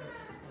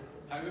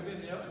 Have you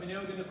been? I've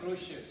never been to cruise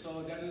ship.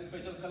 So there is a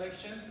special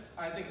collection.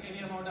 I think any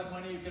amount of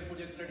money you can put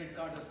your credit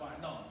card is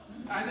fine. No.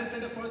 As I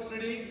said the first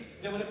reading,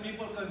 there were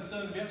people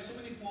concerned. We have so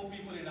many poor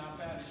people in our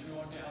parish. We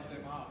want to help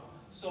them out.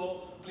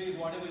 So please,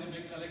 whatever is the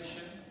big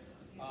collection,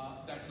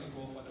 that will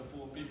go for the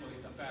poor people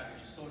in the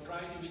parish. So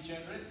try to be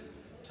generous,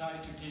 try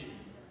to give.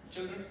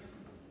 Children,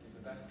 take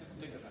the basket,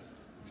 take the basket.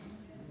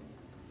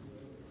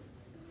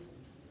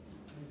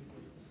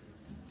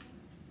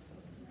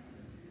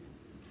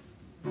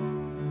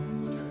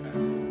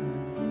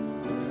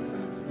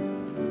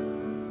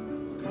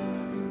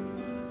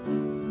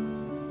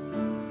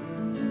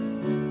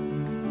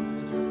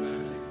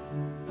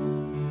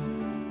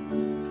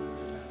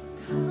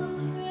 Come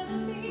to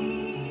the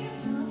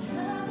feast of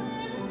heaven.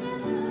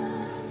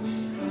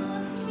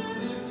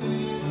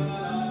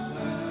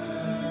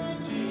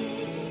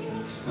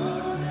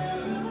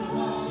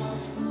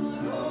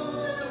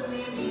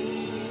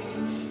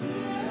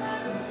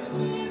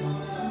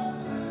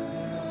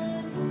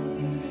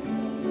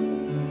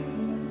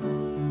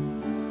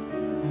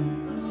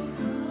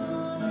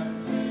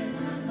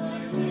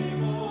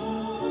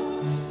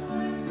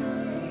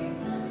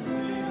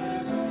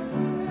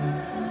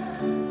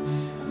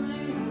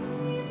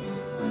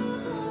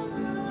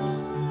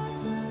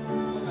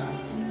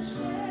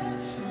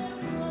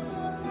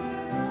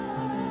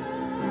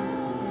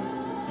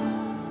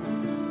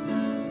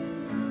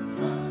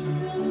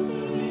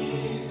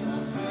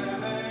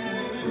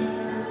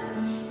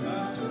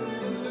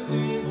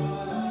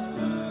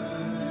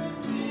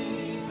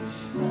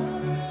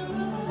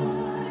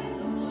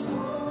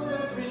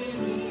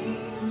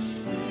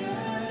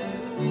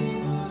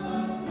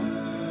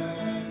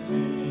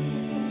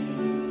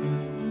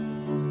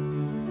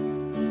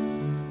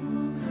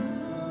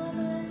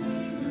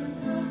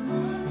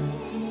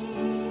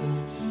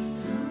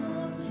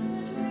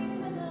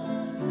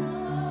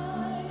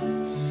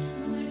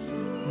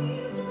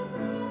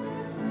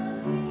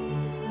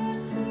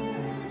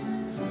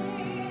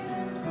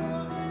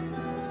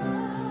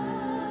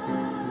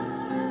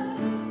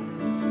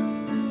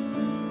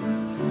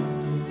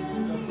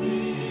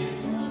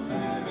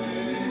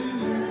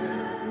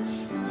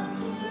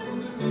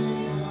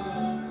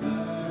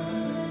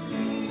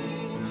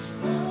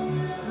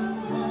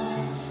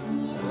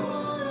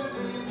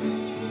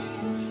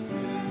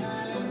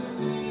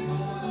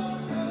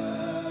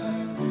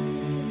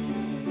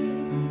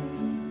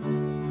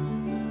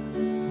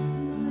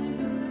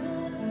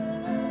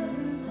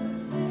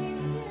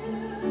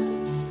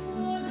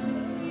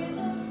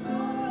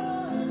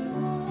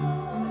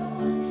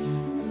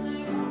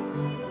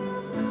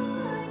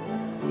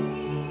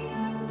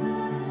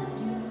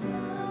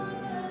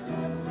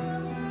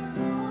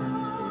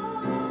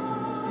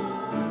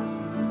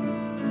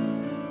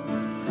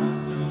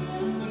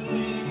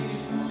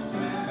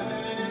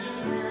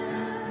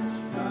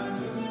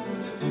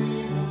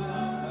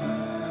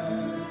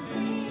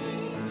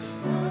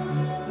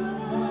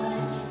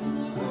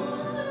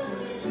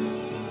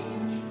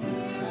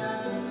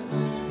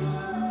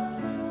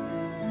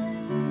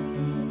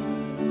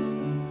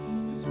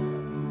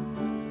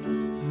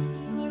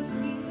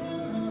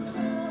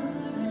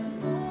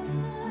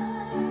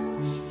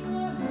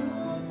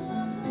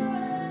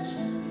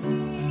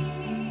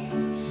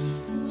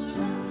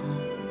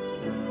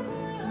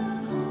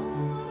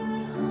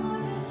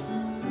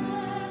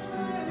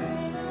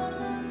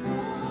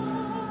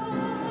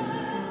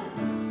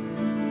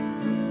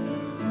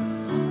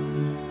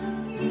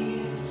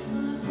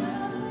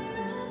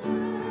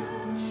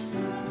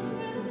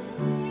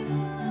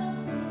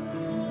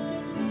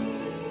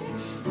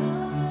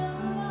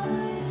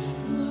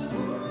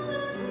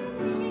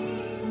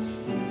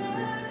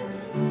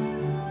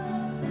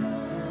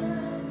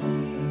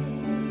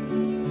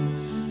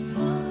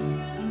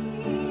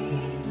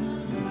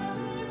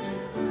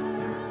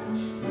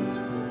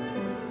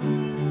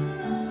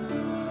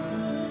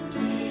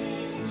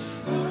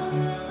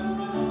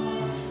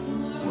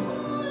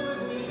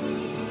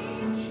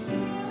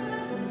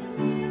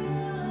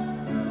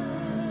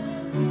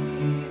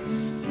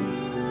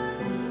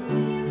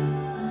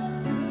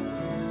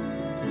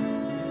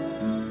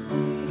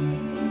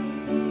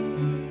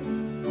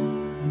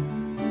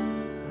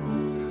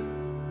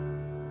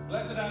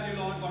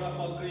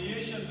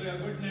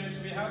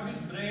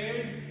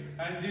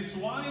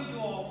 this wine to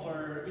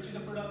offer, which is the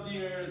fruit of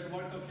the earth, the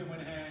work of human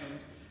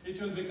hands, it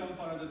will become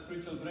for us the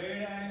spiritual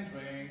bread and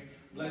drink.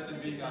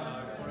 Blessed be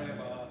God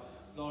forever.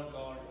 Lord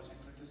God, watch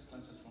and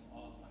cleanse us from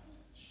all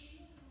vices.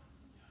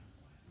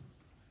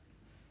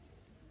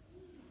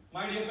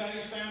 My dear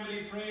parish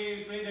family,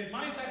 pray that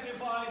my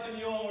sacrifice and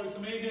yours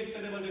may be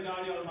acceptable to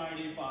God, your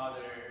Almighty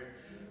Father.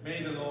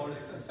 May the Lord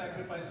accept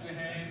sacrifice to your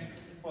hand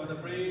for the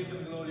praise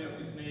and glory of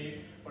His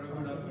name, for the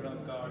good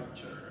of God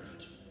Church.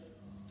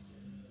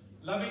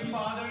 Loving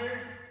Father,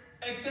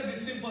 accept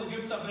these simple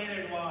gifts of bread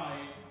and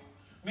wine.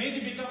 May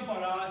they become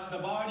for us the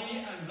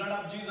body and blood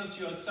of Jesus,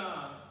 your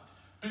Son.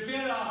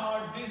 Prepare our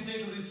hearts this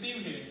day to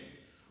receive Him.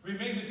 We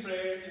make this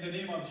prayer in the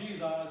name of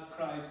Jesus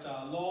Christ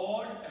our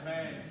Lord.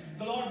 Amen.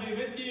 The Lord be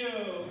with you.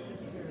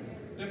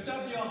 Lift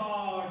up your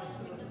hearts.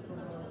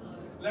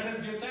 Let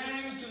us give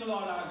thanks to the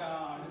Lord our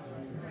God.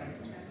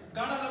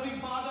 God, our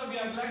loving Father, we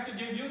are glad to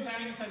give you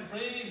thanks and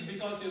praise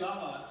because you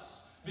love us.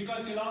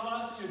 Because you love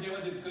us, you gave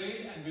us this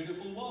great and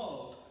beautiful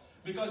world.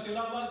 Because you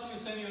love us, you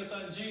sent your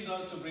Son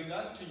Jesus to bring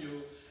us to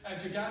you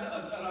and to gather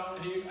us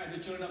around Him as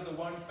the children of the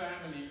one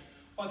family.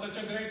 For such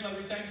a great love,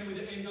 we thank you with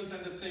the angels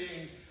and the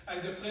saints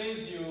as they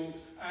praise you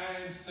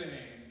and sing.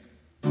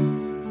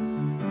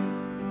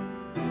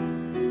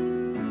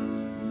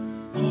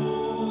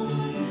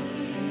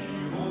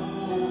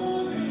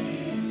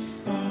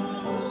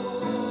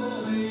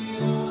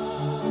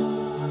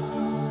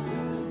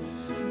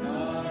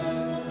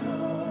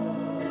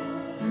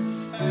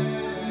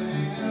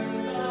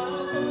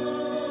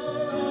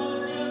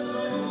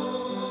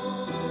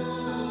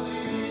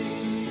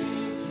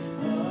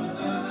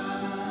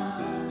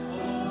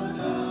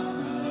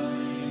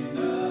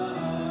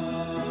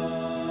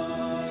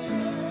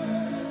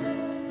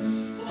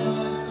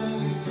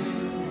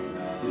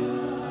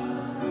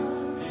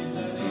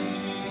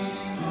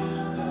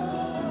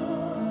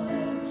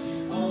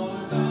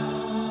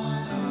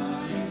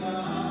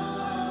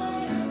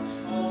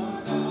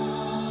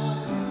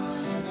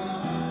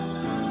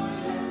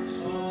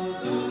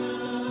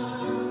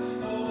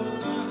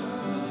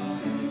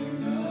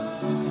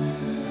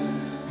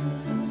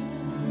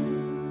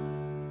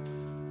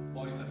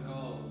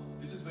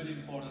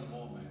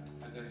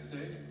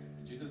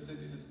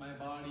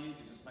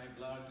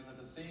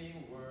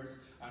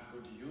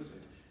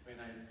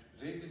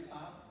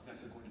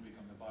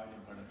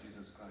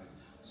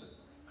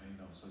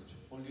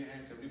 Hold your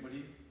hands,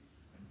 everybody,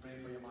 and pray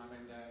for your mom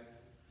and dad.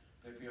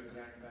 Pray for your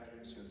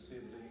grandparents, your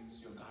siblings,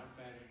 your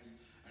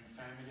godparents, and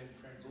family and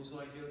friends. Those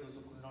who are here, those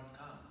who could not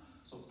come.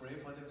 So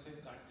pray for them, say,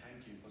 God,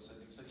 thank you for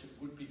sending such a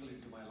good people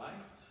into my life.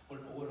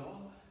 But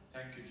overall,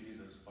 thank you,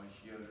 Jesus, for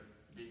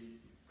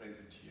being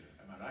present here.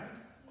 Am I right?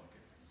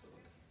 Okay.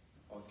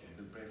 Okay,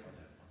 we'll pray for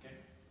them,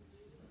 okay?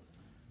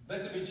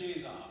 Blessed be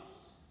Jesus,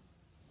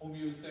 whom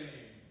you say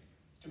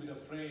to be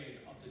the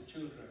friend of the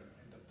children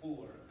and the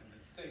poor and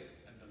the sick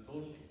and the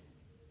lonely.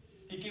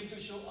 He came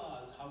to show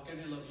us how can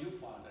we love you,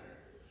 Father,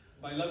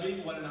 by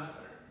loving one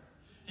another.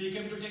 He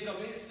came to take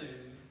away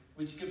sin,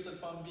 which keeps us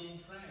from being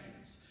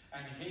friends,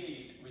 and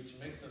hate, which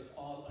makes us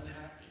all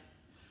unhappy.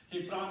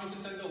 He promised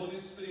to send the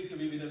Holy Spirit to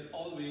be with us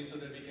always so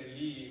that we can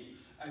live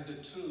as a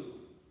true,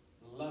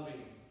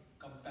 loving,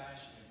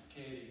 compassionate,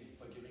 caring,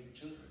 forgiving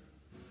children.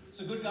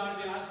 So good God,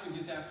 we ask you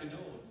this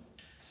afternoon,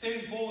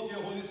 send forth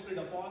your Holy Spirit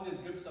upon these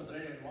gifts of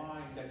bread and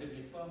wine that they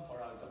become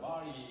for us the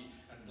body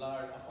and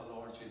blood of our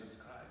Lord Jesus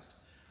Christ.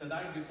 The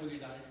night before He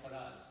died for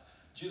us,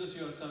 Jesus,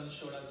 your Son,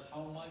 showed us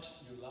how much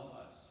you love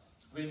us.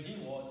 When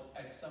He was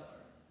at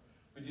supper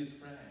with His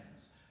friends,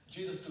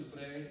 Jesus took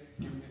bread,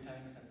 giving you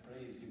thanks and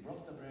praise. He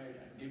broke the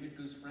bread and gave it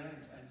to His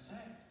friends and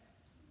said,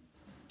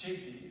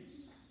 take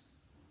these,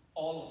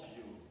 all of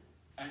you,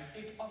 and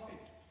eat of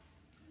it.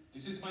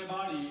 This is my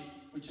body,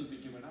 which will be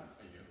given up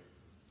for you.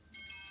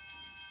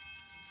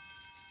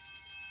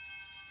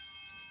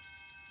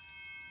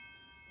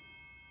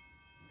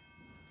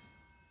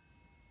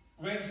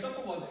 When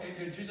supper was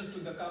ended, Jesus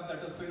took the cup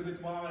that was filled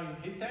with wine.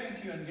 He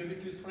thanked you and gave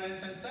it to His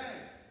friends and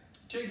said,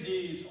 take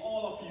these,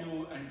 all of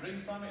you, and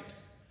drink from it.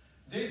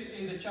 This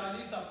is the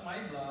chalice of my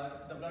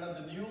blood, the blood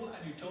of the new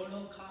and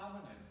eternal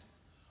covenant,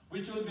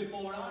 which will be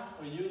poured out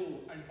for you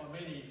and for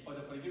many for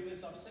the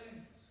forgiveness of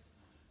sins.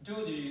 Do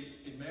this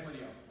in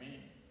memory of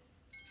me.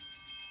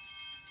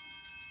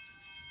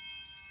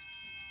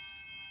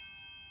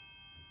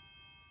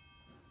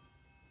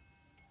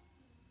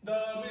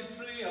 The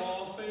mystery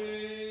of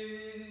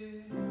faith.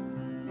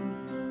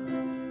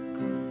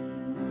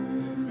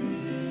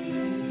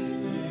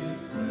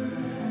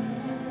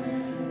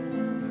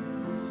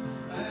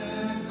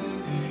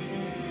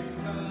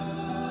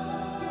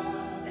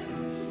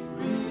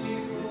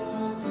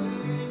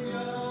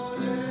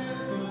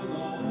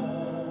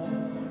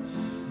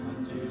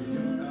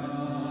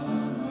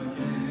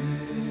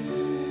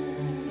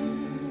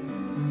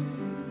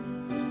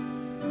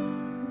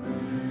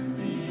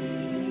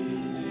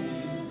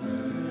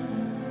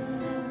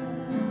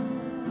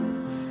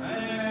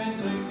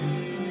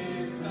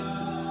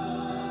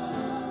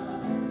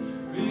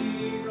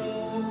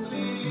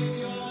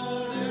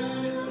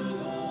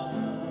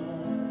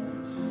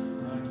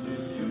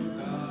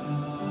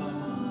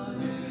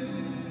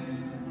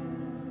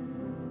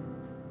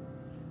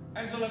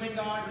 And so, loving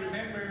God,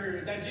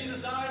 remember that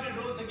Jesus died and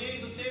rose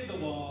again to save the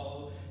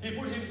world. He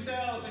put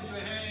himself into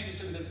your hands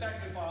to be the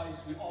sacrifice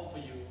we offer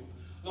you.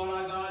 Lord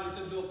our God,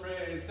 listen to our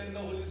prayers. Send the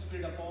Holy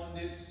Spirit upon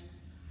this.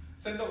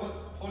 Send the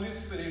Holy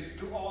Spirit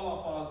to all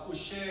of us who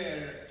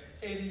share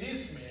in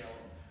this meal.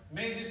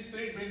 May this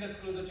Spirit bring us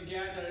closer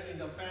together in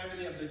the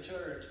family of the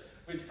church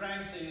with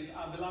Francis,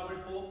 our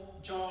beloved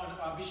Pope, John,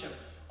 our bishop,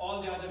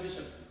 all the other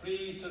bishops,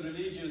 priests,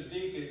 religious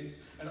deacons,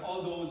 and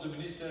all those who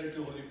minister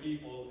to holy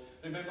people.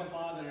 Remember,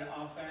 Father,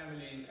 our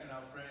families and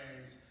our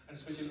friends, and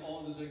especially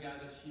all those who are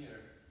gathered here.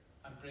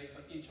 I'm praying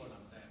for each one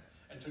of them.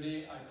 And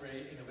today I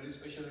pray in a very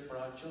special way for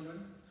our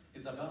children,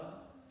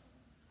 Isabella,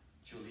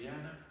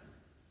 Juliana,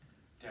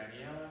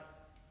 Daniela,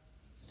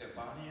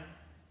 Stefania,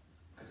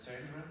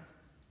 Cassandra,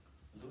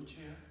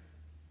 Lucia,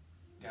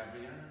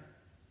 Gabriana,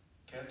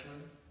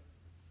 Kathleen,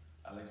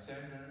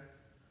 Alexander,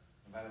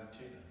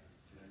 Valentina.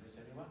 Did I miss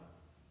anyone?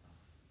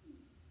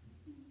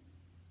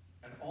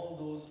 And all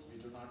those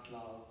we do not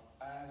love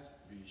as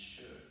we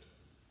should.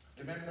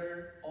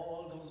 Remember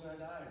all those who have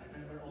died.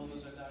 Remember all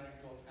those who have died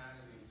into our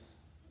families,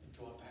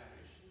 into our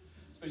parish.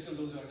 Especially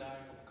those who have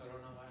died from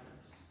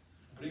coronavirus.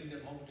 Bring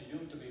them home to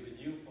you to be with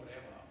you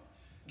forever.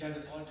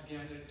 Gather us all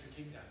together into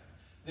kingdom.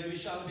 Then we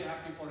shall be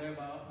happy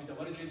forever with the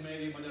Virgin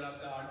Mary, Mother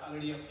of God, Our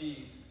Lady of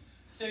Peace,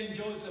 Saint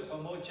Joseph,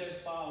 our most chaste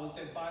spouse,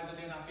 Saint Pius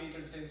X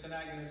RC, Saint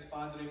Agnes,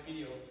 Padre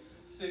Pio,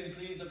 Saint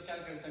Teresa of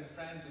Calcutta, Saint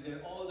Francis,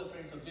 and all the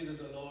friends of Jesus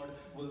the Lord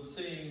will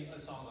sing a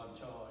song of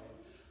joy.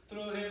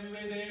 Through him,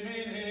 with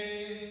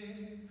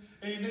him,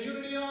 in the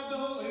unity of the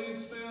Holy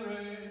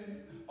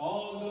Spirit,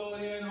 all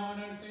glory and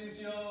honor is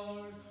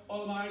yours,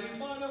 Almighty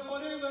Father,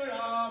 forever.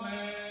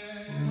 Amen.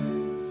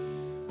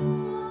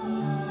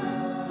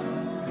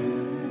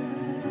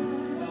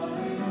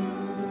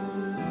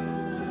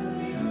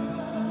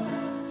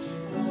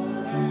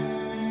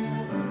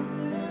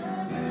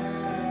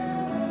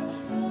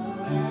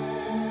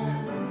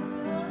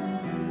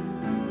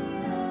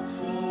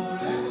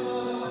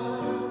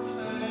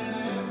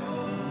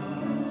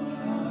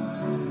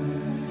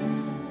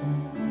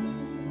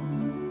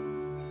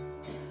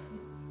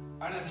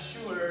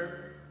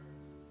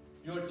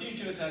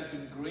 Has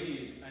been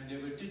great, and they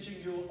were teaching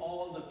you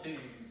all the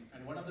things.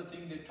 And one of the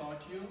things they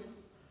taught you,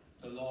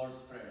 the Lord's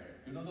Prayer.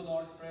 You know the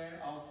Lord's Prayer,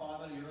 Our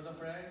Father, you know the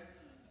prayer?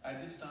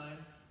 At this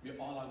time, we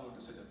all are going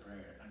to say the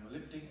prayer, and we're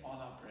lifting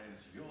all our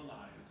prayers, your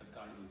life, that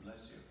God will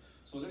bless you.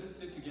 So let us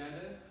sit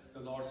together,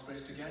 the Lord's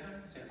Prayer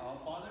together. Say, Our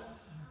Father,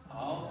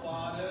 Our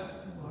Father,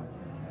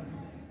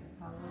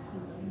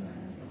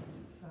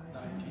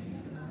 thy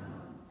kingdom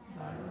come,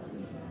 thy will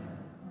be done,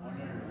 on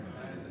earth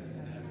as it is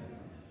in heaven.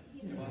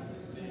 Give us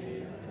this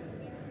day our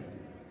daily bread.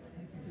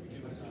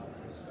 Give us our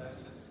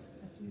trespasses,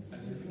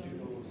 as we forgive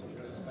those who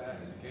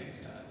trespass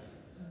against us.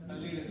 And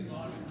lead us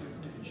not into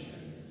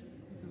temptation.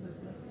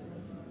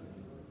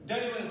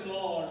 Deliver us,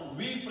 Lord,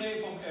 we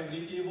pray from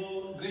every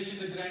evil,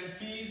 graciously grant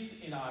peace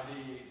in our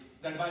days,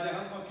 that by the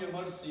help of your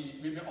mercy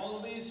we may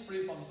always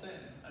free from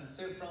sin and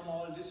safe from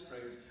all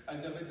distress,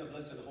 as await the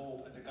blessed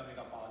hope and the coming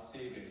of our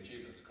Savior,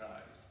 Jesus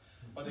Christ.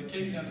 For the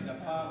kingdom, the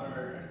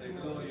power, and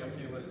the glory of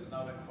you is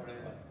now and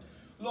forever.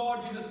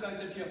 Lord Jesus Christ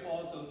said to your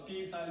apostle,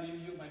 peace I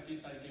leave you, my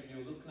peace I give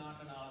you. Look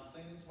not on our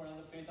sins, but on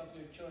the faith of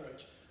your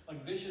church,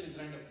 and graciously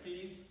grant of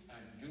peace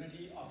and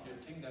unity of your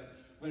kingdom,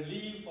 will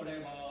live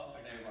forever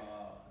and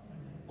ever.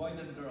 Boys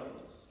and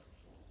girls,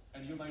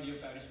 and you, my dear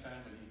parish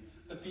family,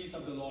 the peace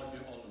of the Lord be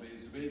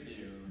always with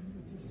you.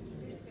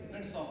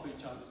 Let us offer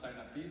each other the sign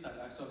of peace. I'd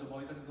ask all the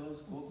boys and girls,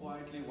 go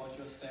quietly, watch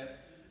your step,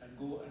 and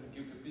go and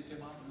give your peace to your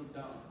mom. Look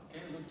down.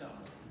 Okay, look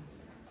down.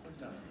 Look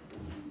down.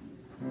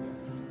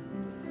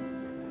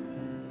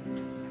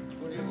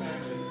 Go to your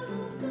families.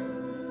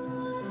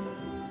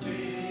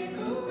 Take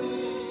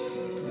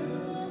away the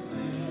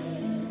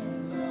sins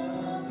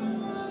of the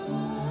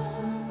world.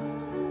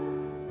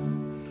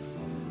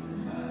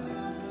 Have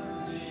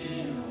mercy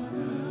on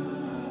us.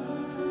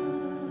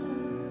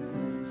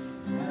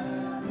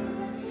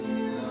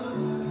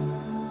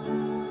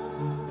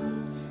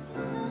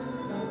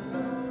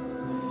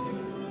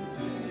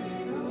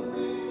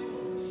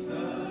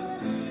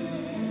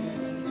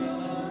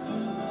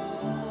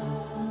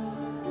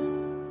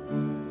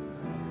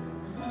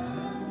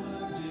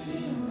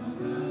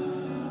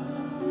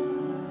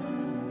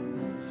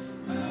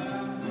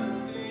 Have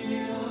mercy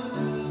on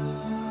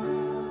us.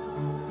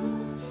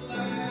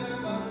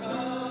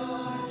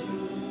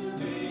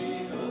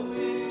 Take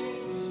away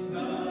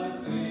the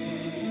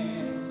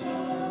sins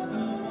of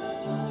the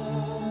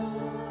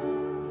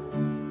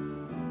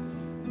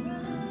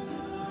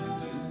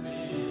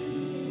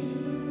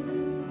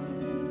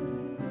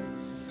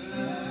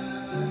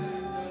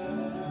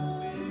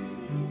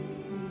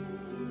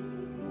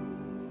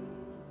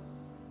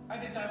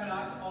At this time, I'll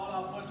ask all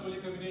our First Holy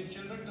Communion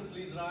children to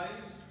please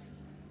rise.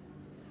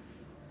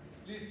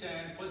 Please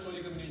stand, First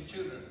Holy Communion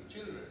children.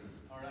 Children,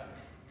 all right.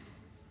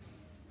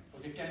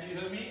 Okay, can you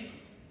hear me?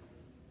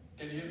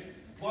 Can you hear me?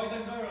 Boys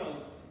and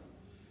girls,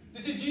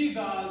 this is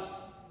Jesus,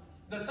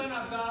 the Son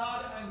of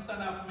God and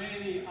Son of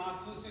Mary, our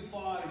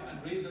crucified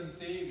and risen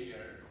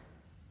Savior.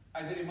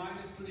 as a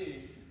reminder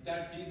today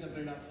that He is the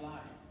bread of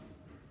life.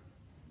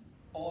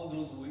 All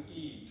those who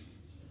eat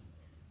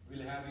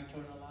will have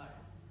eternal life.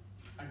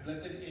 And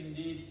blessed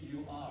indeed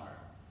you are,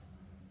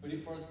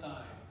 very first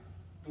time,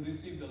 to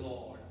receive the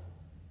Lord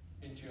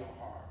into your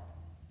heart.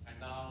 And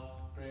now,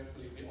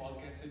 prayerfully, we all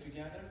can say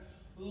together,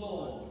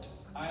 Lord,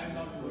 I am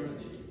not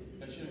worthy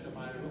that you enter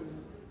my roof,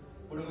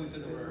 but only say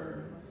the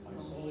word,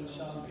 my soul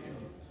shall be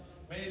healed.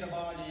 May the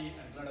body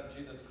and blood of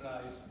Jesus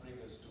Christ bring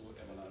us to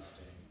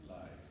everlasting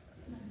life.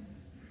 Amen.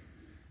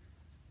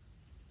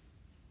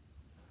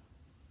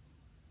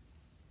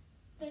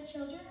 The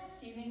children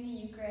receiving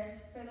the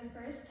Eucharist for the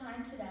first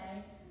time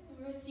today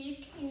will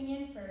receive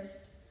communion first,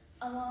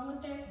 along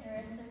with their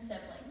parents and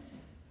siblings.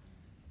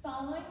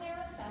 Following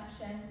their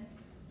reception,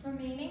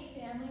 remaining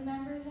family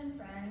members and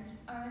friends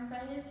are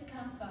invited to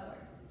come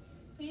forward.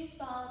 Please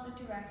follow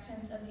the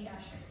directions of the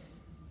ushers.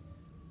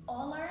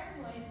 All are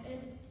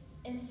invited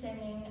in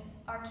singing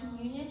our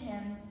communion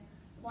hymn,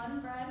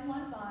 One Bread,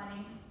 One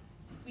Body,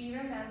 We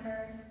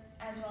Remember,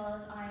 as well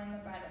as I Am the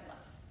Bread of Life.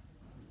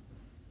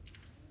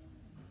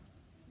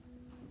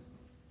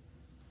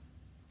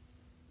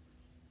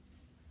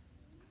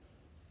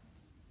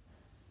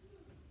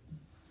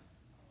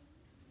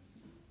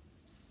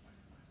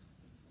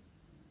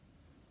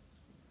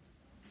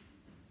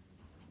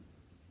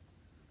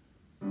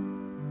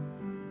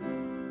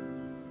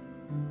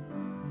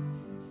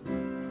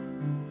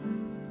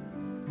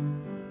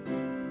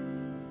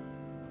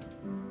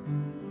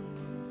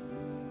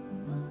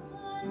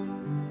 One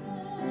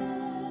bread,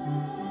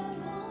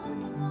 one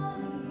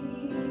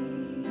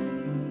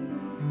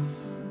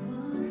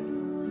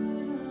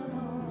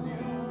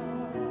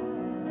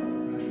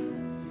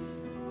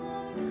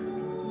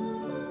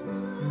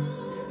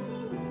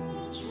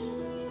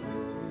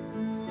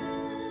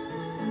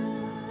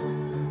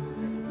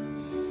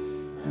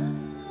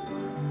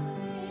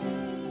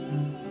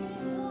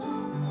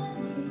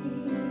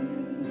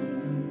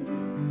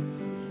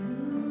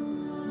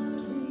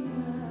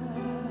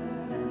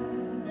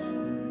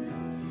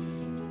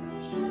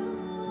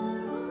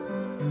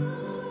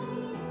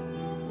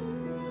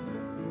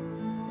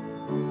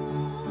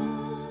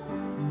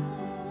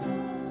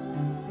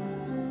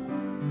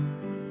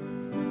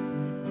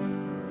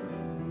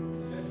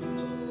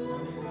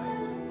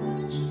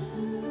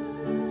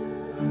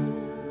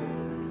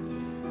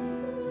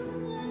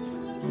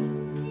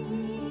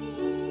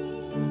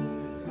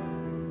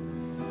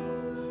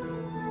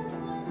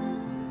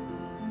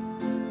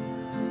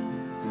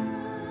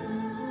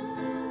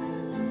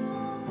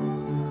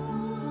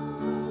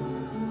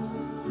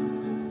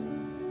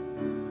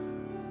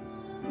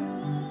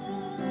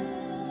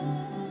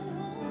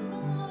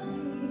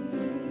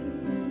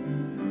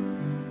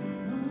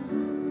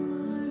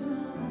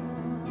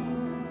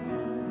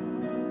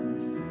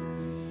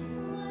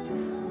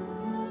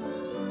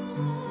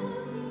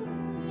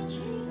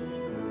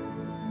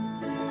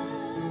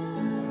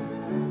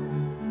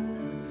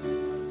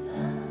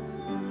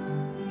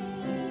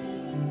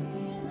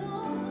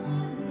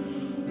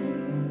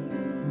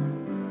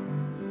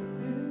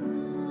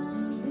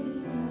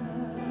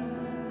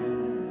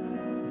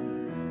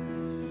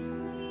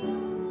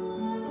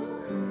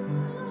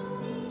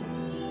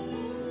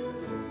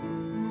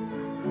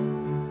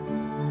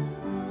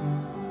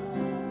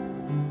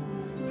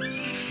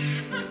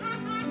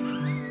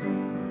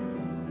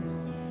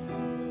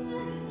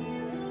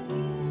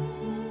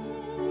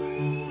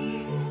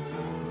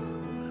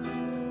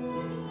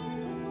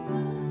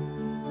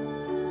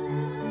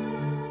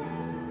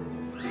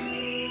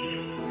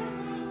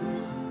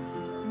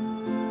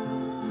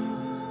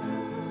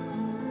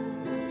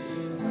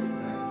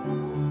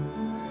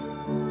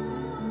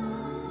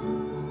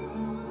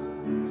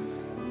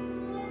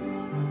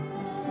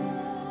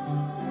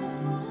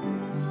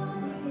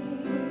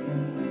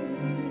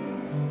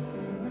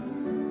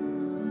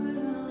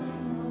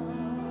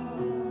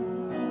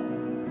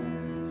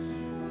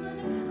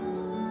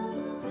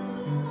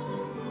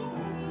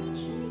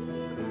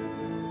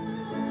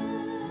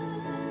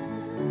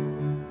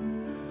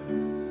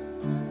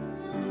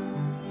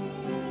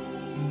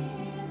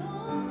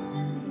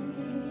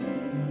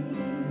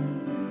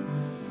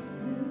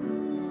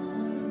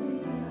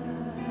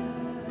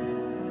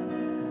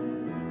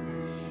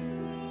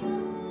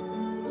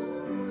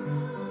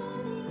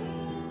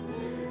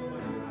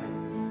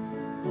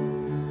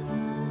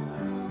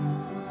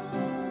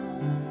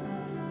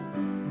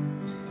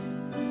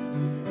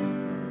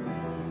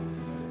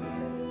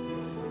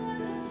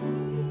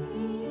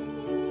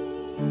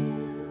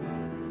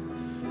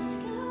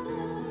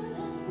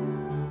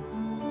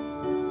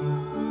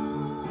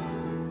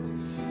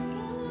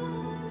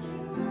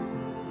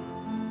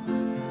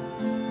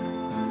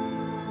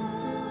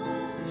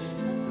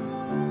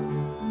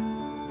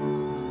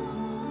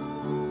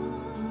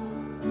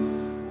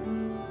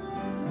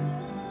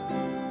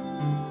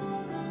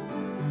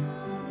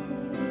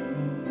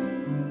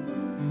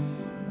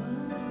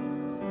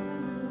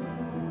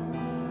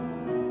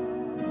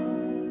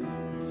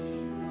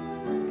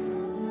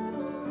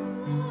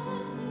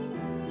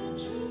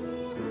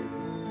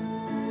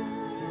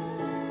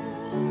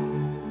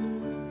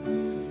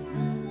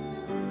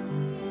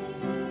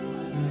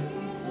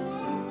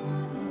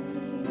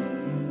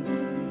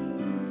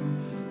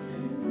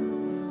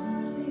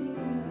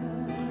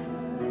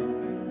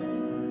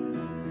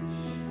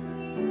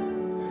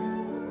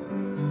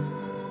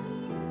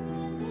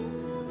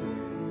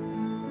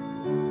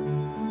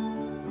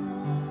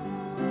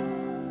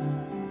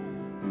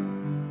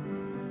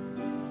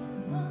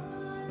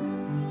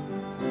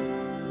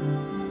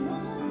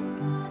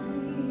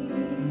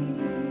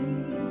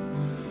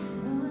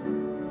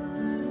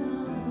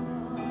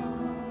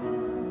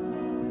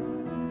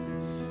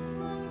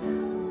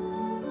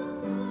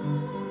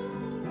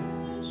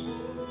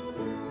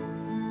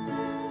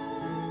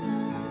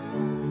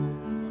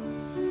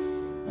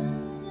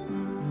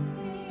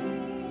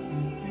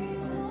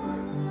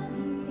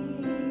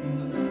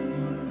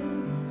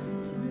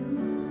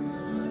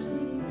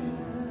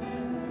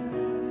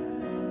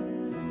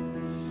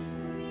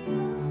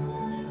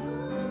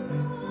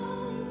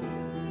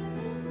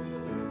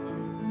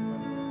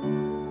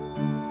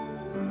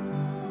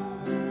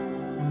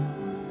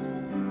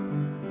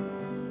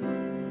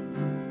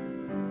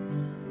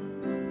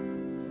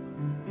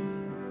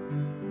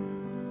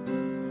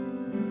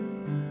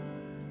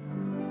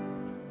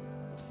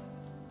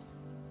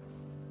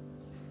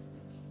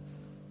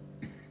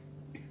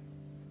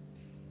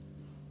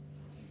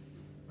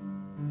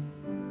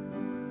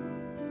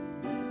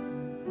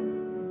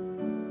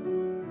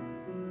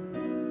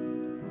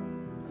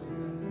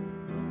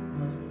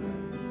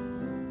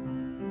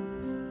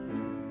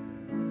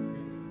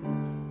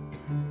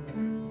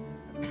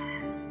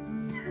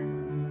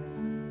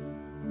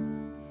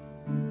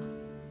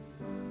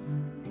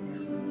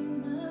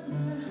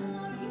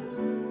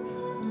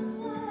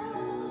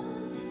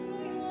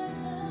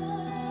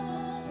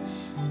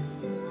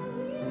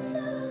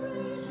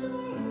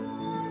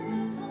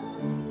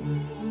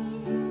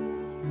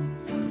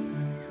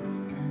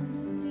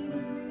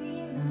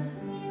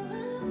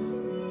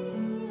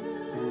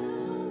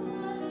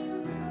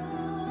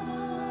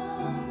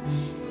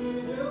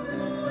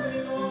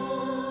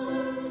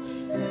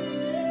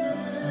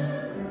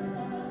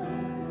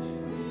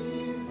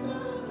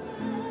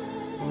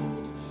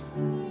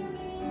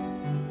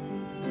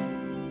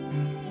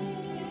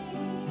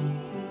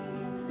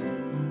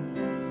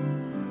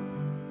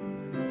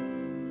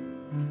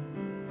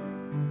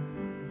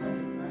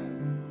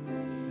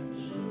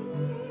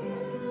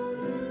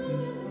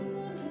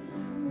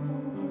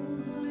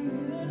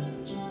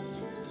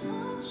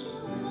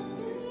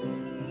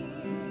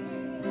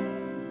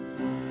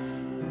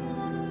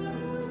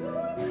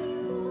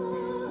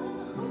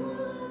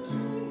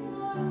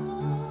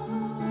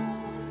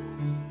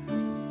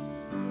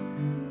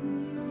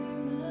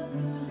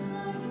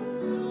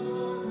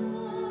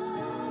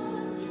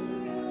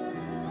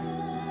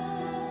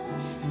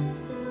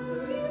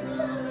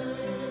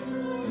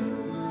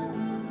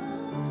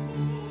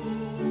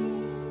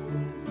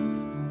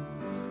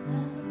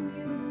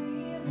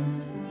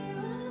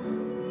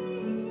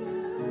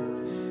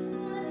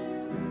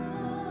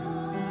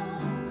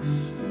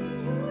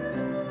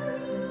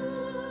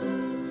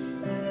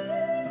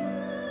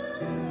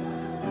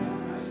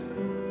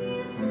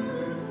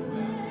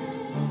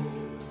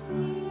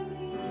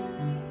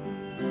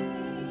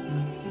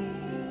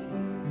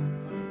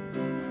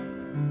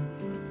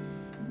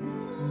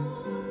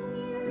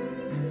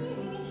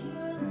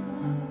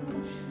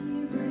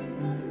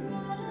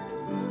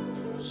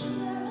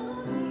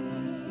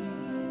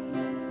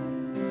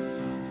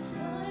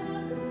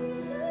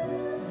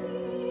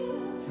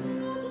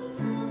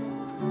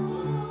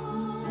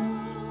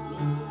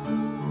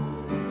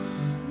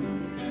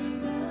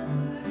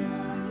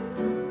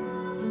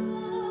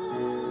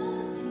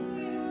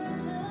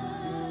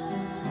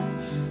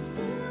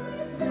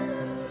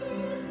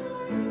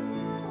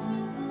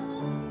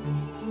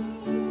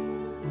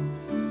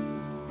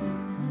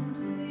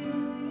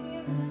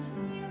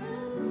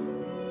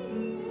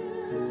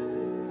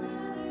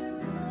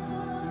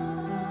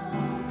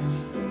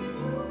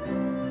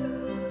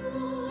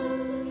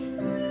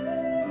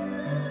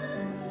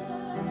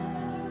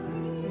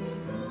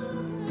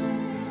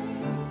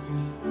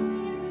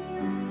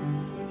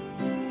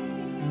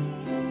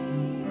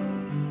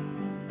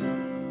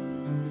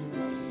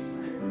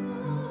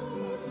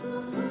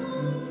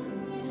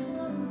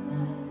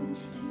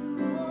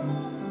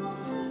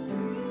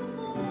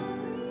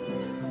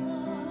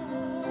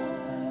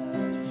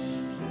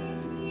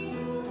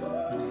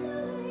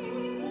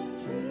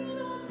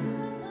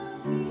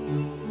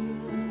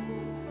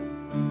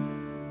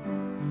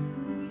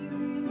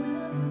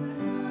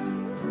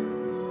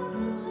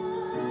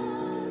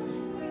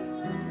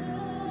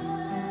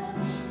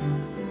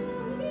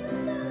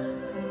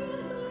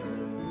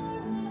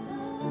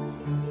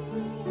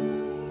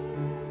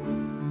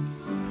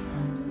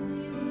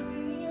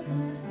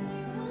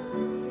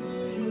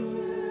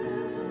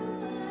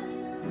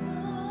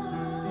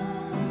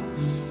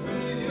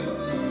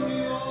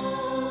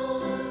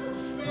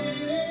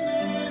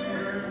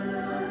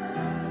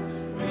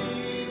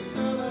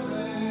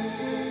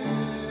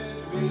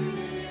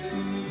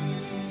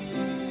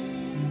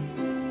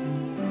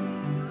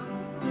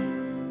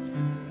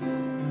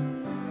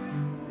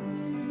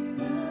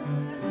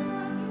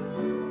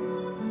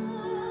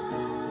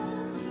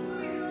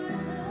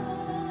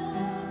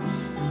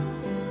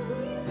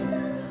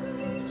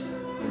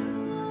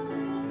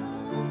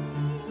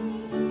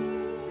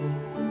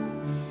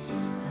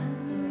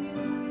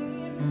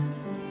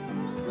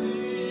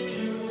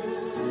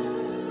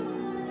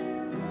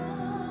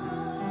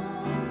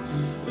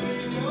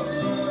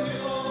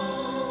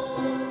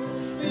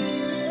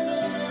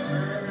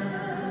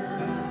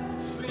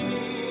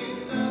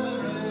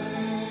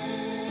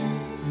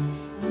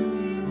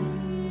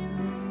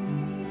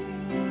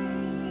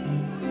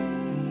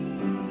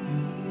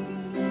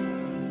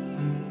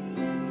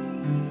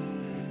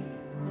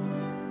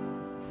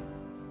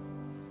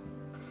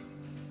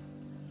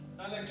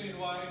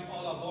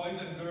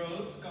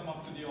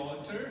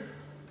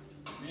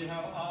We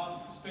have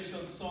our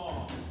special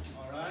song,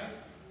 all right?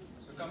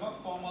 So come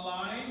up, form a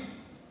line.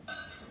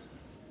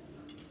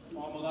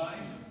 Form a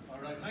line. All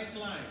right, nice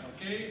line,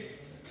 okay?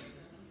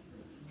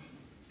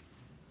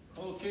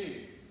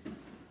 Okay.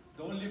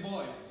 The only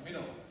boy,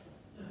 middle.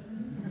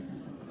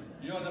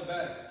 You're the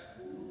best.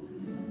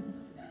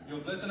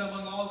 You're blessed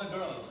among all the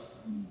girls.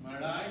 Am I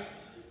right?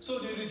 So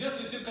did you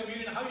just receive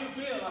communion? How do you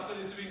feel after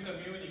receiving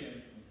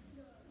communion?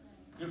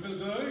 You feel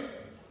good?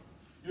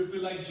 You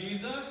feel like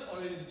Jesus,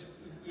 or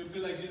you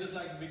feel like Jesus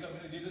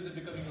is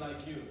becoming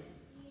like you?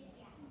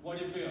 What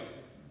do you feel?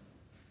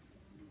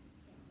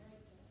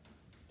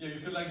 Yeah, you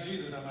feel like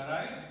Jesus, am I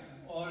right?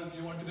 Or do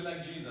you want to be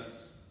like Jesus?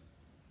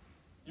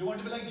 You want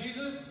to be like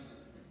Jesus?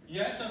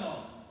 Yes or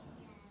no?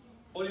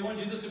 Or you want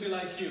Jesus to be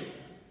like you?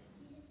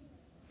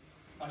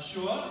 Are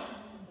sure?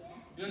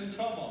 You're in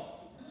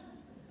trouble.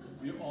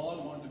 We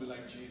all want to be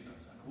like Jesus.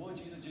 And oh,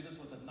 Jesus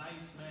was a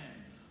nice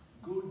man,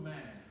 good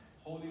man,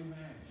 holy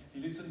man. He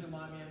listened to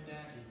mommy and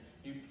daddy.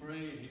 He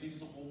prayed. He did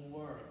his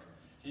homework.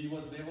 He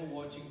was never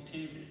watching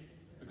TV.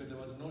 because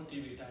there was no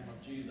TV time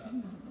of Jesus.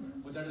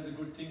 But that is a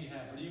good thing he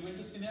had. But he went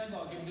to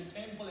synagogue, he went to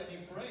temple, and he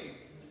prayed.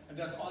 And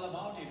that's all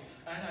about it.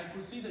 And I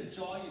could see the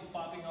joy is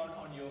popping out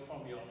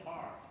from your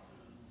heart.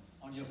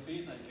 On your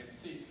face I can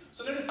see.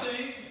 So let us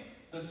sing.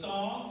 The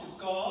song is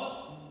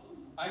called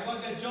I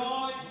Got the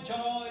Joy,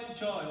 Joy,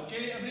 Joy.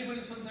 Okay,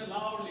 everybody should say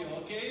loudly.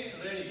 Okay,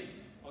 ready.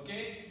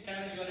 Okay,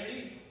 Karen, you are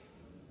ready?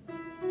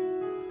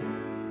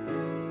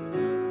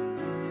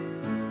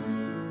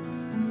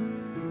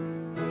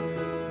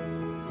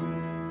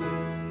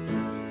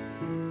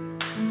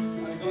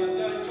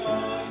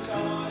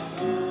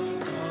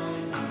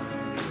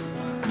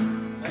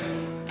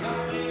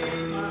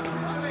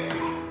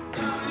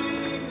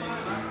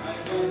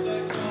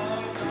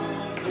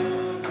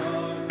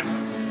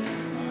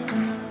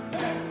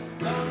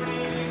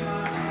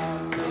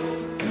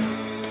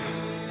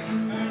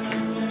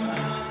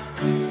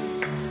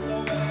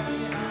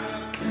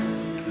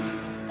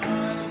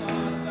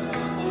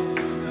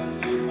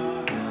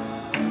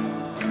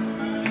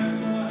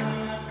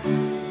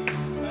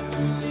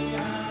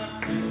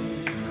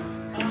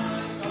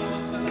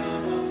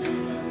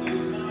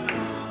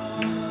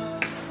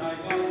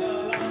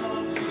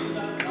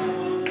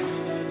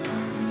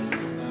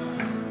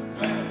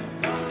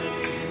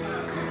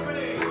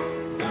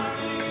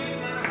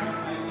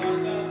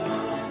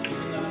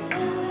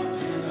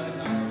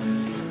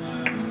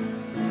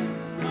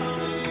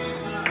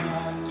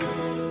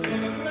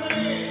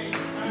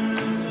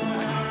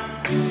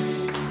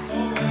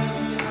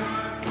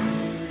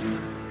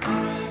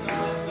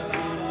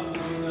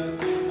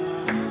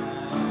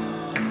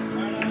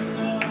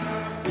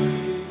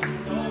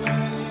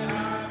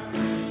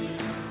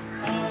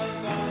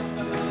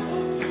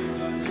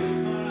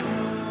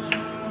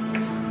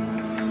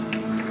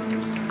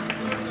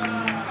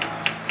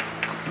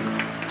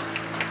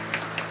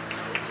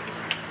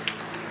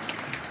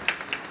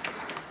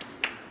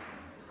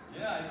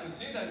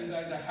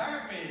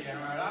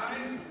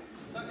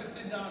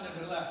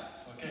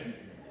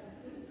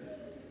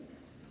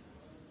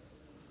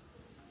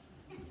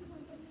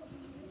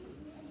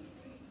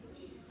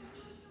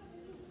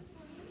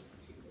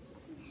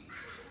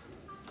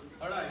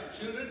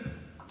 Children,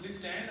 please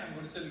stand. I'm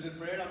going to say a little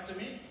prayer after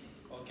me.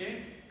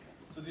 Okay?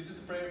 So this is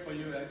a prayer for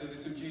you as you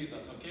receive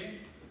Jesus. Okay?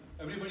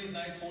 Everybody's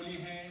nice holy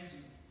hands.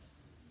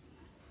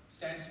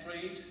 Stand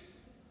straight.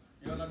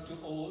 You're not too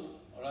old.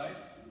 Alright?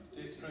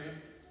 Stay straight.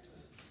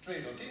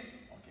 Straight, okay?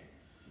 Okay.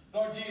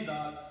 Lord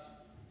Jesus,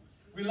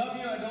 we love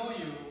you, adore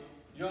you.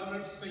 You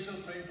are a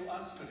special friend to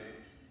us today.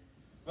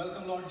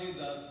 Welcome, Lord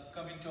Jesus,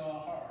 come into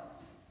our hearts.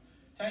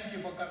 Thank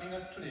you for coming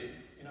us today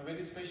in a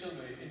very special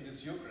way in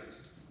this Eucharist.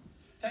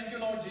 Thank you,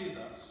 Lord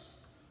Jesus,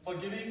 for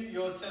giving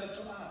yourself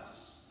to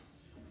us,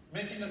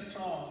 making us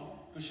strong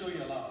to show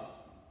your love.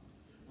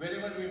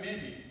 Wherever we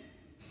may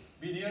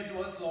be near to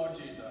us, Lord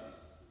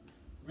Jesus.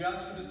 We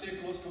ask you to stay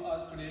close to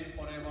us today,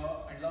 forever,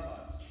 and love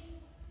us.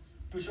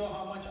 To show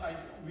how much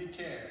we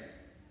care.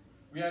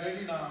 We are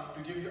ready now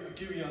to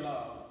give you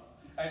love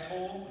at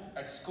home,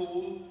 at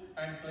school,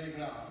 and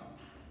playground,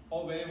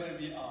 or wherever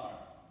we are.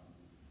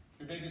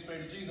 We make this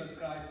prayer to Jesus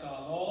Christ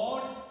our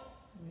Lord.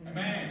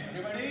 Amen.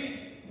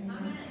 Everybody?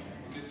 Amen.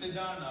 Okay, sit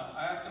down now.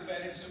 I ask the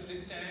parents to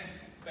please stand.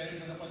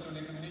 Parents of the First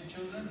Holy Communion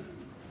children.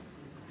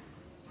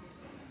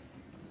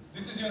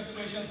 This is your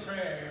special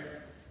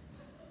prayer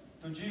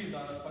to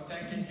Jesus for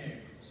thanking him.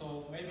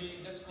 So maybe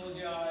just close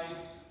your eyes.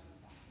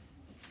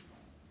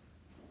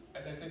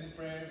 As I say this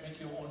prayer, make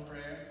your own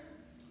prayer.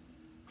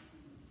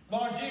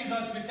 Lord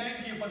Jesus, we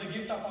thank you for the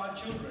gift of our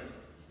children.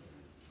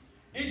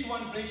 Each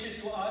one precious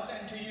to us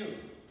and to you.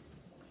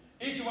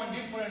 Each one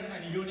different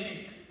and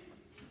unique.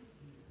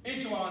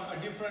 Each one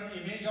a different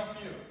image of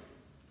you.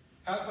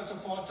 Help us to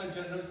foster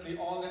generously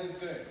all that is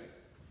good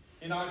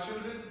in our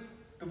children,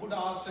 to put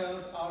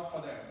ourselves out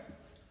for them,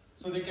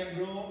 so they can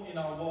grow in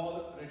our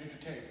world ready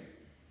to take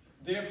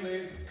their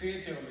place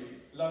creatively,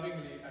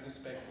 lovingly, and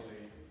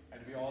respectfully.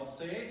 And we all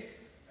say,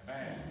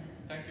 Amen.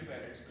 Thank you,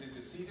 parents. Please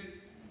be seated.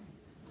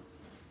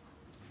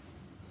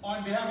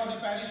 On behalf of the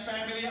parish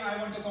family,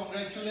 I want to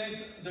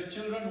congratulate the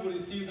children who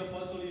received the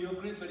First Holy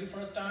Eucharist for the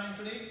first time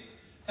today.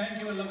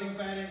 Thank you, loving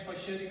parents, for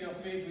sharing your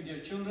faith with your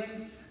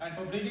children and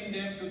for bringing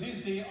them to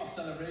this day of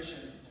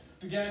celebration.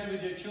 Together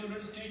with your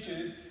children's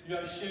teachers, you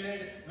have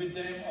shared with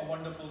them a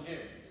wonderful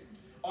gift.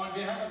 On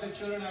behalf of the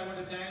children, I want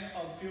to thank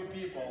a few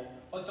people.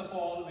 First of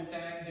all, we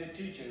thank their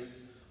teachers,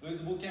 Louis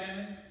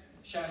Buchanan,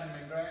 Shannon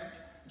McGrath,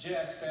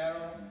 J.S.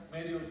 Farrow,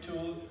 Mary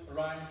O'Toole,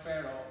 Ryan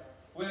Farrow,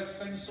 who have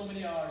spent so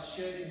many hours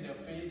sharing their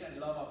faith and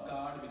love of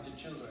God with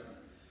the children.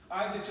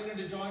 I have the children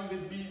to join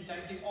with me in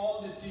thanking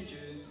all these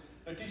teachers,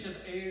 the teachers'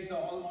 aides, the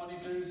hall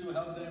monitors who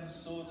helped them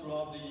so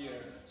throughout the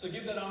year. So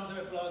give the rounds of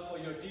applause for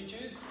your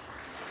teachers.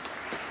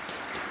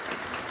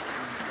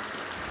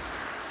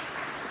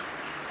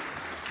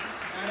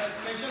 And a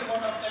special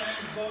word of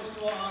thanks goes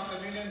to our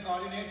communion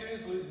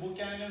coordinators, Louis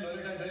Buchanan,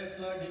 Loretta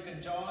Dressler,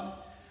 Deacon John,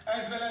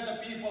 as well as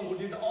the people who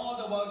did all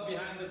the work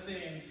behind the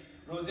scenes,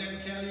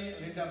 Roseanne Kelly,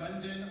 Linda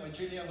Menden,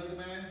 Virginia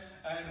Wilman,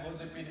 and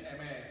Josephine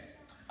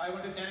M.A. I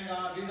want to thank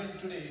our readers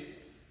today,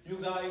 You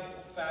guys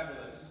are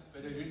fabulous.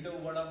 Whether you did the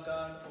Word of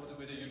God or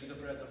whether you did the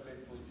Breath of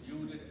Faithful,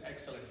 you did an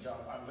excellent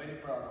job. I'm very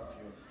proud of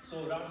you.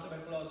 So rounds of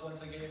applause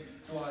once again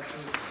to our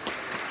children.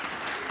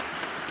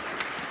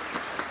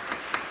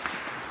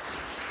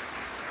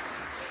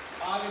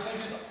 Our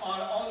liturgies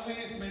are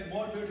always made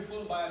more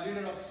beautiful by a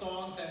leader of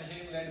songs and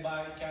hymn led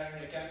by Karen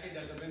Yakaki.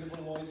 That's a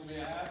beautiful voice we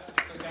have.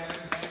 So Karen,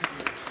 thank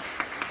you.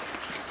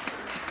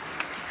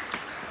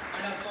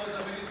 And of course,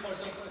 a very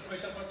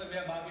special person we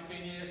have, Bobby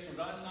Pena, has to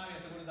run now. He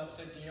has to go to the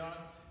upstate New York.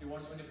 He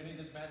wants me to finish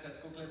his match as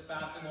quickly as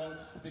possible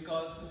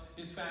because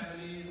his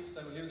family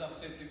lives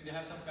upstate. They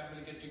have some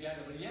family get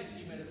together, but yet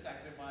he made a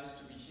sacrifice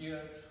to be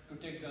here to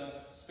take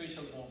the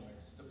special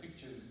moments, the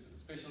pictures,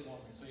 special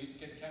moments, so he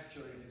can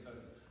capture it in his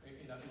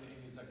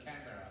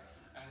camera.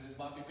 And this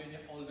Bobby Pena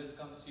always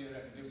comes here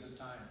and gives us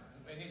time.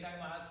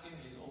 Anytime I ask him,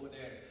 he's over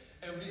there.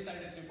 Every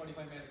Saturday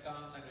 3:45 mass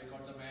comes and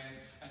records the mass,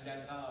 and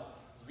that's how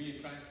we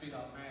transmit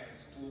our mass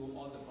to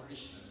all the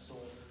parishioners.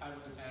 So I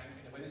want to thank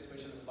in a very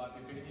special way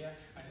Bobby Pena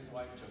and his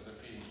wife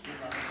Josephine.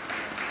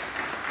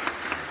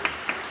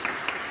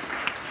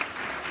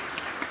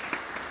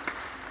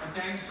 And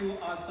thanks to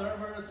our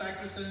server,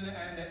 sacristan,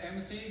 and the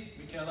MC,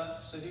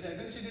 Michaela Sadida. I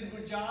think she did a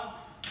good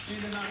job. She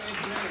did not make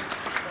great,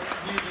 but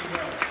amazing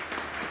work.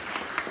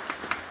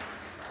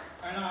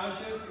 And our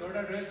ushers,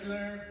 Yoda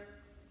Dressler,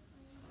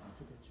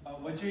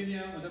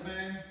 Virginia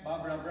Udaman,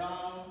 Barbara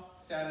Brown,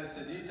 Sarah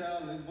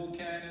Sedita, Liz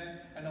Buchanan,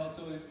 and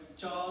also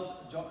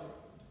Charles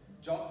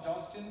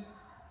Justin,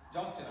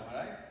 am I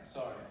right?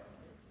 Sorry.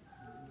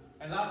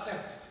 And lastly,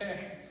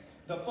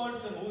 the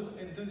person whose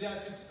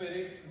enthusiastic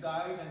spirit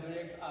guides and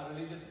directs our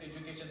religious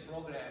education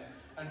program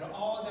and for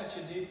all that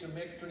she did to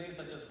make today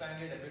such a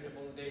splendid and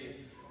beautiful day.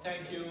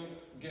 Thank you,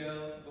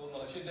 Gail.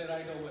 She's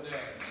right over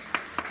there.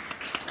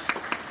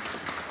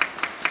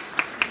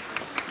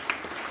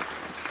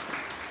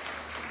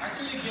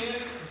 Actually, Gail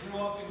grew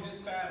up in this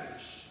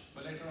parish,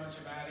 but later on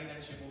she married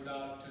and she moved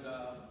out to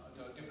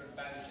different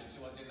parishes. She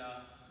was in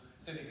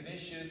St.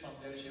 Ignatius, from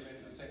there she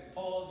went to St.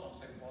 Paul's, from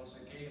St. Paul's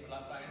she came,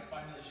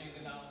 finally she's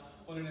in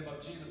Holy Name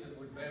of Jesus in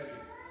Woodbury.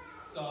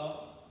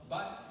 So,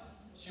 but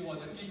she was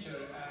a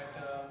teacher at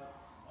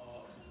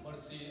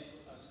Mercy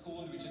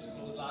School, which is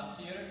closed last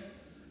year,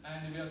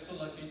 and we are so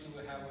lucky to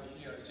have her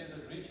here. She has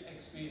a rich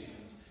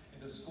experience in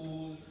the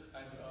school,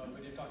 and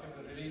when you talk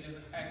about religion,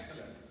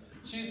 excellent.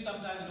 She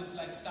sometimes looks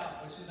like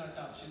tough, but she's not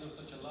tough. She's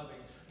such a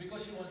loving,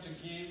 because she wants to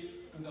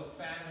give to the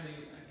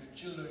families and to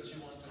children. She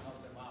wants to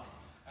help them out,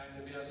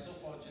 and we are so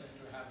fortunate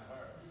to have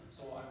her.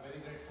 So I'm very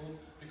grateful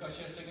because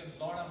she has taken a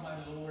lot of my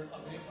load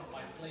away from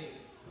my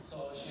plate.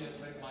 So she has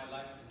made my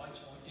life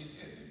much more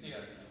easier this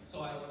year. So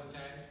I want to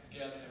thank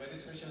Gail in a very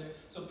special way.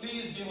 So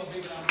please give a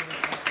big round of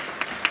applause.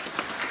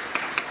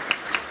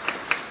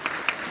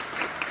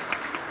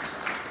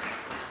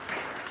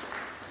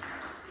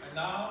 And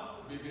now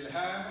we will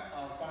have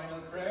our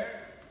final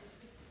prayer.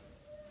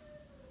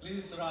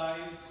 Please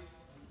rise.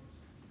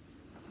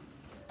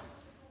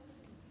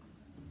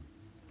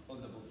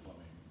 Hold the book for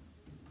me.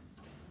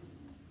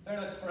 Let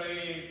us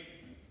pray.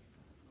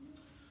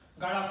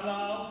 God of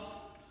love,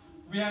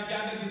 we have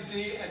gathered this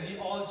day at the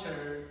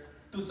altar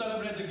to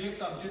celebrate the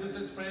gift of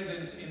Jesus'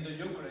 presence in the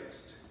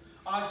Eucharist.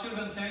 Our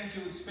children thank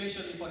you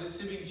especially for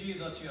receiving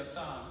Jesus, your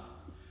Son,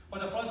 for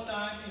the first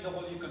time in the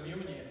Holy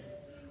Communion.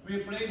 We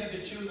pray that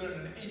the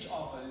children and each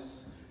of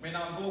us may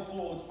now go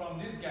forth from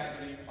this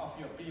gathering of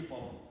your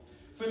people,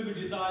 filled with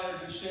desire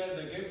to share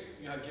the gifts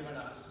you have given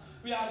us.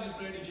 We ask this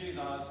prayer to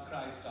Jesus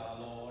Christ our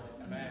Lord.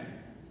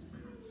 Amen.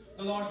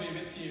 The Lord be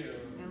with you.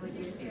 And with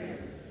your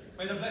spirit.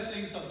 May the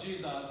blessings of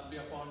Jesus be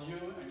upon you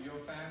and your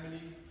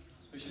family,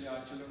 especially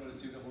our children who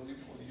receive the Holy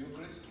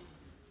Eucharist,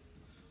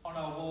 on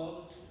our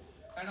world,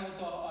 and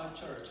also our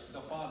church,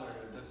 the Father,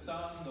 the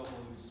Son, the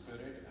Holy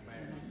Spirit.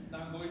 Amen.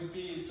 Now go in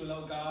peace to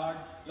love God,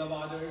 love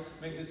others,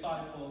 make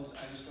disciples,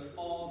 and destroy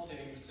all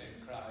things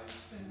in Christ.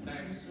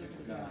 Thanks be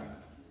to God.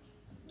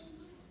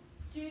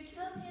 Due to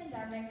the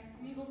pandemic,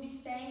 we will be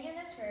staying in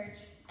the church,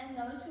 and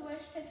those who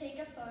wish to take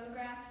a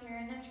photograph here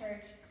in the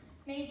church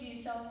may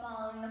do so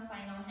following the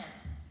final hymn.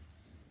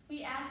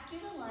 We ask you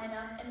to line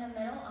up in the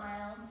middle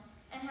aisle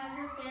and have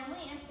your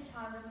family and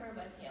photographer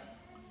with you.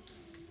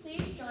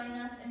 Please join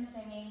us in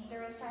singing the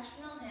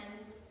recessional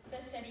hymn,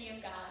 The City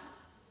of God.